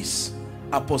you this,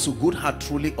 Apostle Goodheart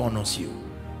truly honors you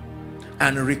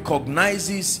and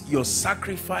recognizes your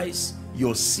sacrifice,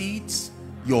 your seeds,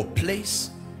 your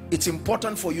place. It's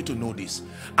important for you to know this,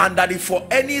 and that if for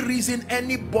any reason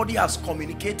anybody has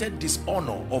communicated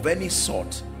dishonor of any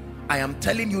sort, I am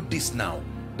telling you this now,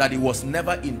 that it was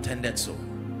never intended so.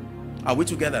 Are we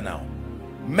together now?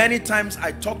 Many times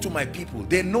I talk to my people,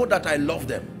 they know that I love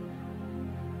them.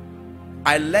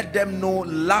 I let them know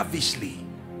lavishly.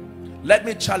 Let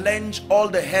me challenge all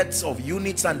the heads of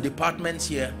units and departments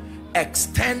here.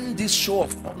 Extend this show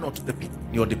of honor to the people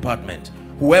in your department.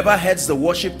 Whoever heads the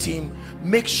worship team,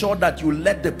 make sure that you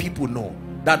let the people know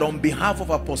that on behalf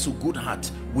of Apostle Goodheart,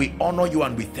 we honor you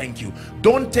and we thank you.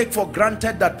 Don't take for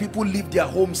granted that people leave their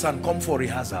homes and come for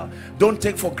rehearsal. Don't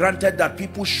take for granted that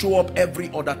people show up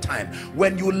every other time.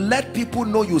 When you let people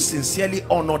know you sincerely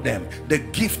honor them, the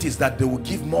gift is that they will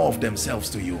give more of themselves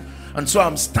to you. And so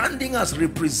I'm standing as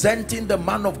representing the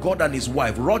man of God and his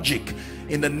wife, Rhogic.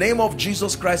 In the name of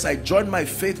Jesus Christ, I join my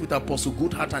faith with Apostle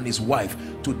Goodheart and his wife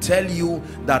to tell you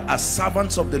that as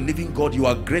servants of the living God, you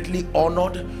are greatly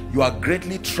honored, you are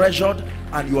greatly treasured,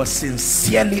 and you are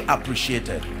sincerely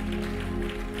appreciated.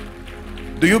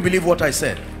 Do you believe what I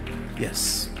said?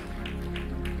 Yes.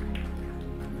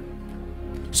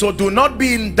 So do not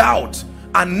be in doubt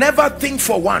and never think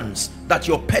for once that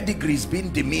your pedigree is being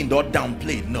demeaned or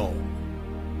downplayed. No.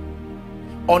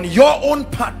 On your own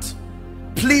part,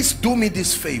 please do me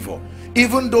this favor.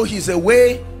 Even though he's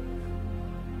away,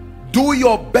 do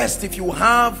your best. If you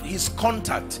have his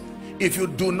contact, if you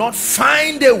do not,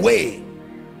 find a way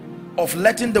of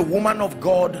letting the woman of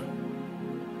God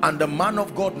and the man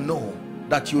of God know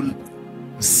that you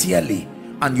sincerely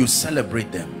and you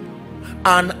celebrate them.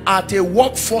 And at a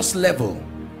workforce level,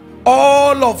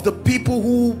 all of the people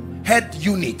who head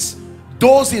units,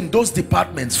 those in those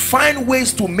departments, find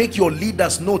ways to make your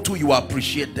leaders know too you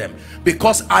appreciate them,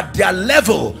 because at their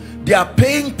level they are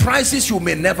paying prices you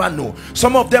may never know.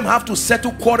 Some of them have to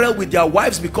settle quarrel with their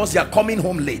wives because they are coming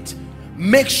home late.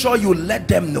 Make sure you let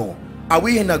them know. Are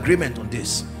we in agreement on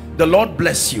this? The Lord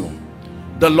bless you,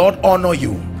 the Lord honor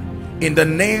you in the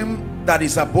name that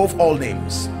is above all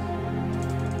names.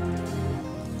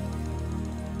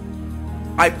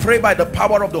 I pray by the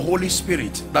power of the Holy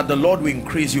Spirit that the Lord will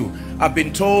increase you. I've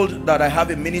been told that I have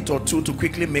a minute or two to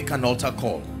quickly make an altar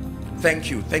call.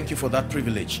 Thank you for that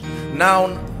privilege.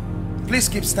 Now please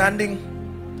keep standing.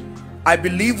 I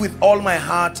believe with all my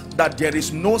heart that there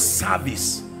is no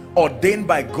service ordained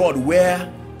by God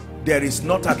where there is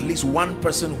not at least one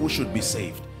person who should be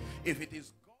saved. If it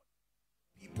is God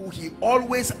people, he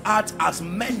always adds as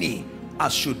many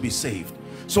as should be saved.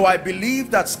 So I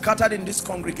believe that scattered in this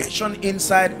congregation,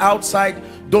 inside, outside,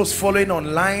 those following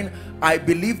online, I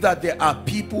believe that there are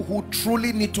people who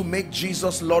truly need to make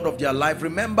Jesus Lord of their life.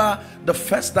 Remember, the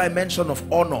first dimension of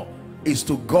honor is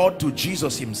to God, to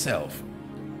Jesus himself.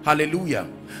 Hallelujah.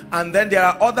 And then there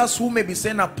are others who may be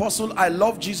saying, Apostle, I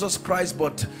love Jesus Christ,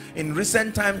 but in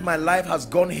recent times my life has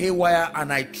gone haywire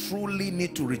and I truly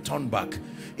need to return back.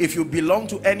 If you belong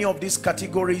to any of these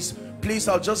categories, please,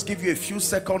 I'll just give you a few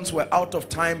seconds. We're out of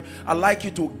time. I'd like you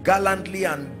to gallantly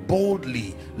and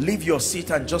boldly leave your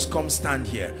seat and just come stand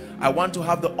here. I want to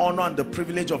have the honor and the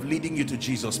privilege of leading you to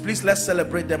Jesus. Please, let's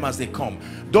celebrate them as they come.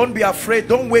 Don't be afraid.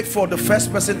 Don't wait for the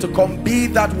first person to come. Be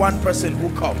that one person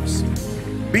who comes.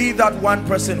 Be that one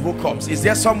person who comes. Is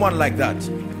there someone like that?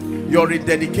 You're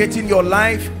rededicating your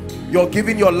life. You're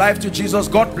giving your life to Jesus.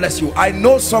 God bless you. I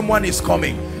know someone is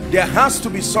coming. There has to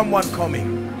be someone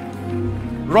coming.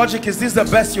 Rhogic, is this the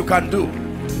best you can do?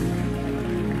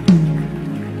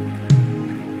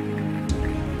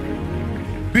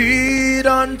 Be it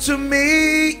unto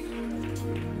me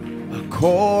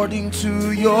according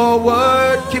to your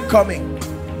word. Keep coming.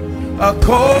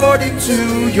 According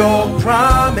to your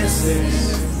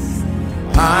promises,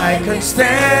 I can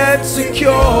stand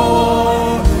secure.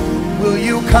 Will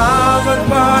you come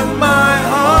upon my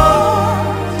heart?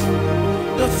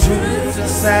 The truth that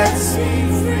sets me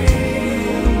free.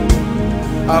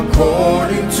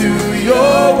 According to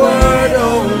your word,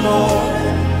 oh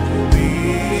Lord, be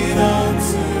it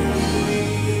unto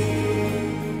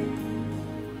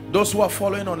me. Those who are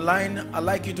following online, I'd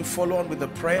like you to follow on with the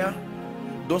prayer.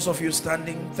 Those of you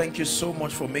standing, thank you so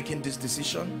much for making this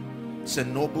decision. It's a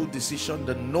noble decision,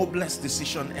 the noblest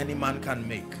decision any man can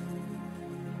make.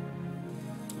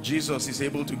 Jesus is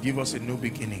able to give us a new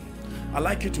beginning. I'd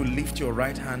like you to lift your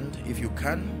right hand if you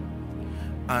can,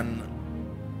 and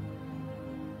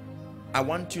I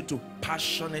want you to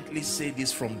passionately say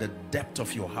this from the depth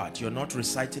of your heart. You're not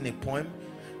reciting a poem.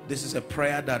 This is a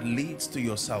prayer that leads to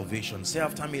your salvation. Say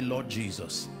after me, Lord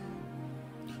Jesus.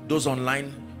 Those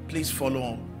online, please follow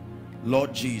on.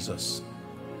 Lord Jesus,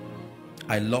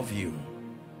 I love you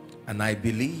and I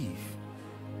believe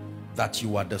that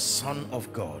you are the Son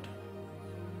of God.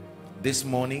 This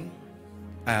morning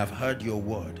I have heard your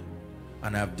word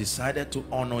and I have decided to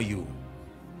honor you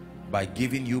by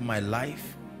giving you my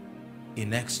life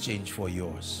in exchange for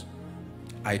yours.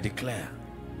 I declare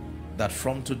that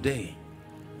from today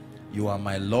you are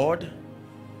my Lord.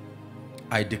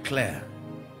 I declare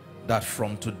that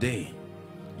from today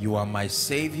you are my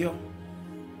Savior,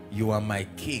 you are my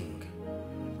King.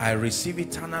 I receive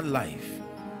eternal life.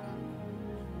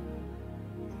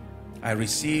 I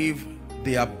receive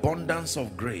the abundance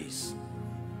of grace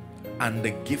and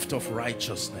the gift of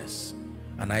righteousness,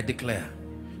 and I declare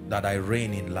that I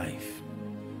reign in life.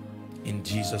 In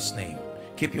Jesus' name,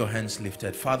 keep your hands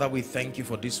lifted. Father, we thank you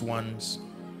for these ones.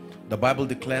 The Bible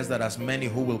declares that as many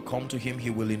who will come to him, he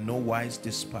will in no wise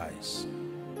despise.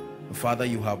 Father,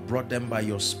 you have brought them by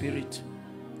your Spirit.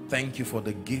 Thank you for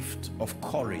the gift of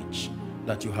courage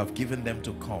that you have given them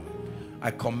to come. I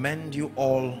commend you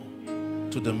all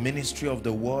to the ministry of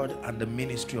the word and the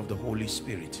ministry of the Holy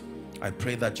Spirit. I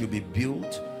pray that you be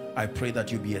built. I pray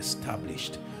that you be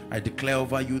established. I declare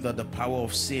over you that the power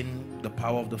of sin, the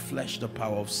power of the flesh, the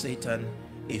power of Satan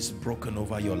is broken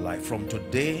over your life. From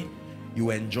today,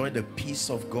 you enjoy the peace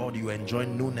of God. You enjoy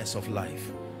newness of life.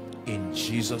 In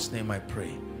Jesus' name I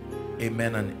pray.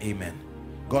 Amen and amen.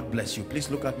 God bless you. Please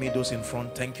look at me, those in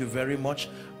front. Thank you very much.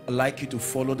 I'd like you to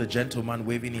follow the gentleman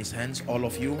waving his hands, all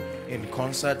of you in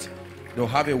concert. They'll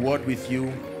have a word with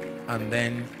you and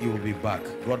then you will be back.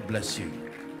 God bless you.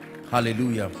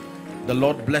 Hallelujah. The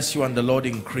Lord bless you and the Lord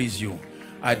increase you.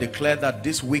 I declare that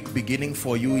this week beginning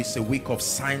for you is a week of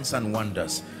signs and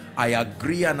wonders. I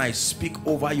agree and I speak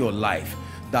over your life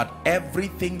that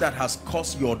everything that has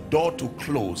caused your door to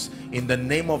close, in the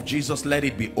name of Jesus, let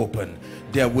it be open.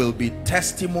 There will be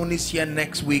testimonies here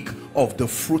next week of the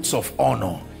fruits of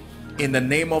honor. In the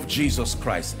name of Jesus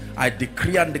Christ, I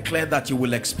decree and declare that you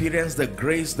will experience the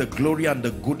grace, the glory, and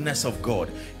the goodness of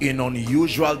God in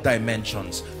unusual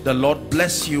dimensions. The Lord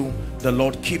bless you. The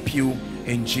Lord keep you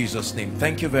in Jesus' name.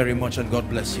 Thank you very much and God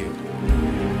bless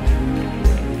you.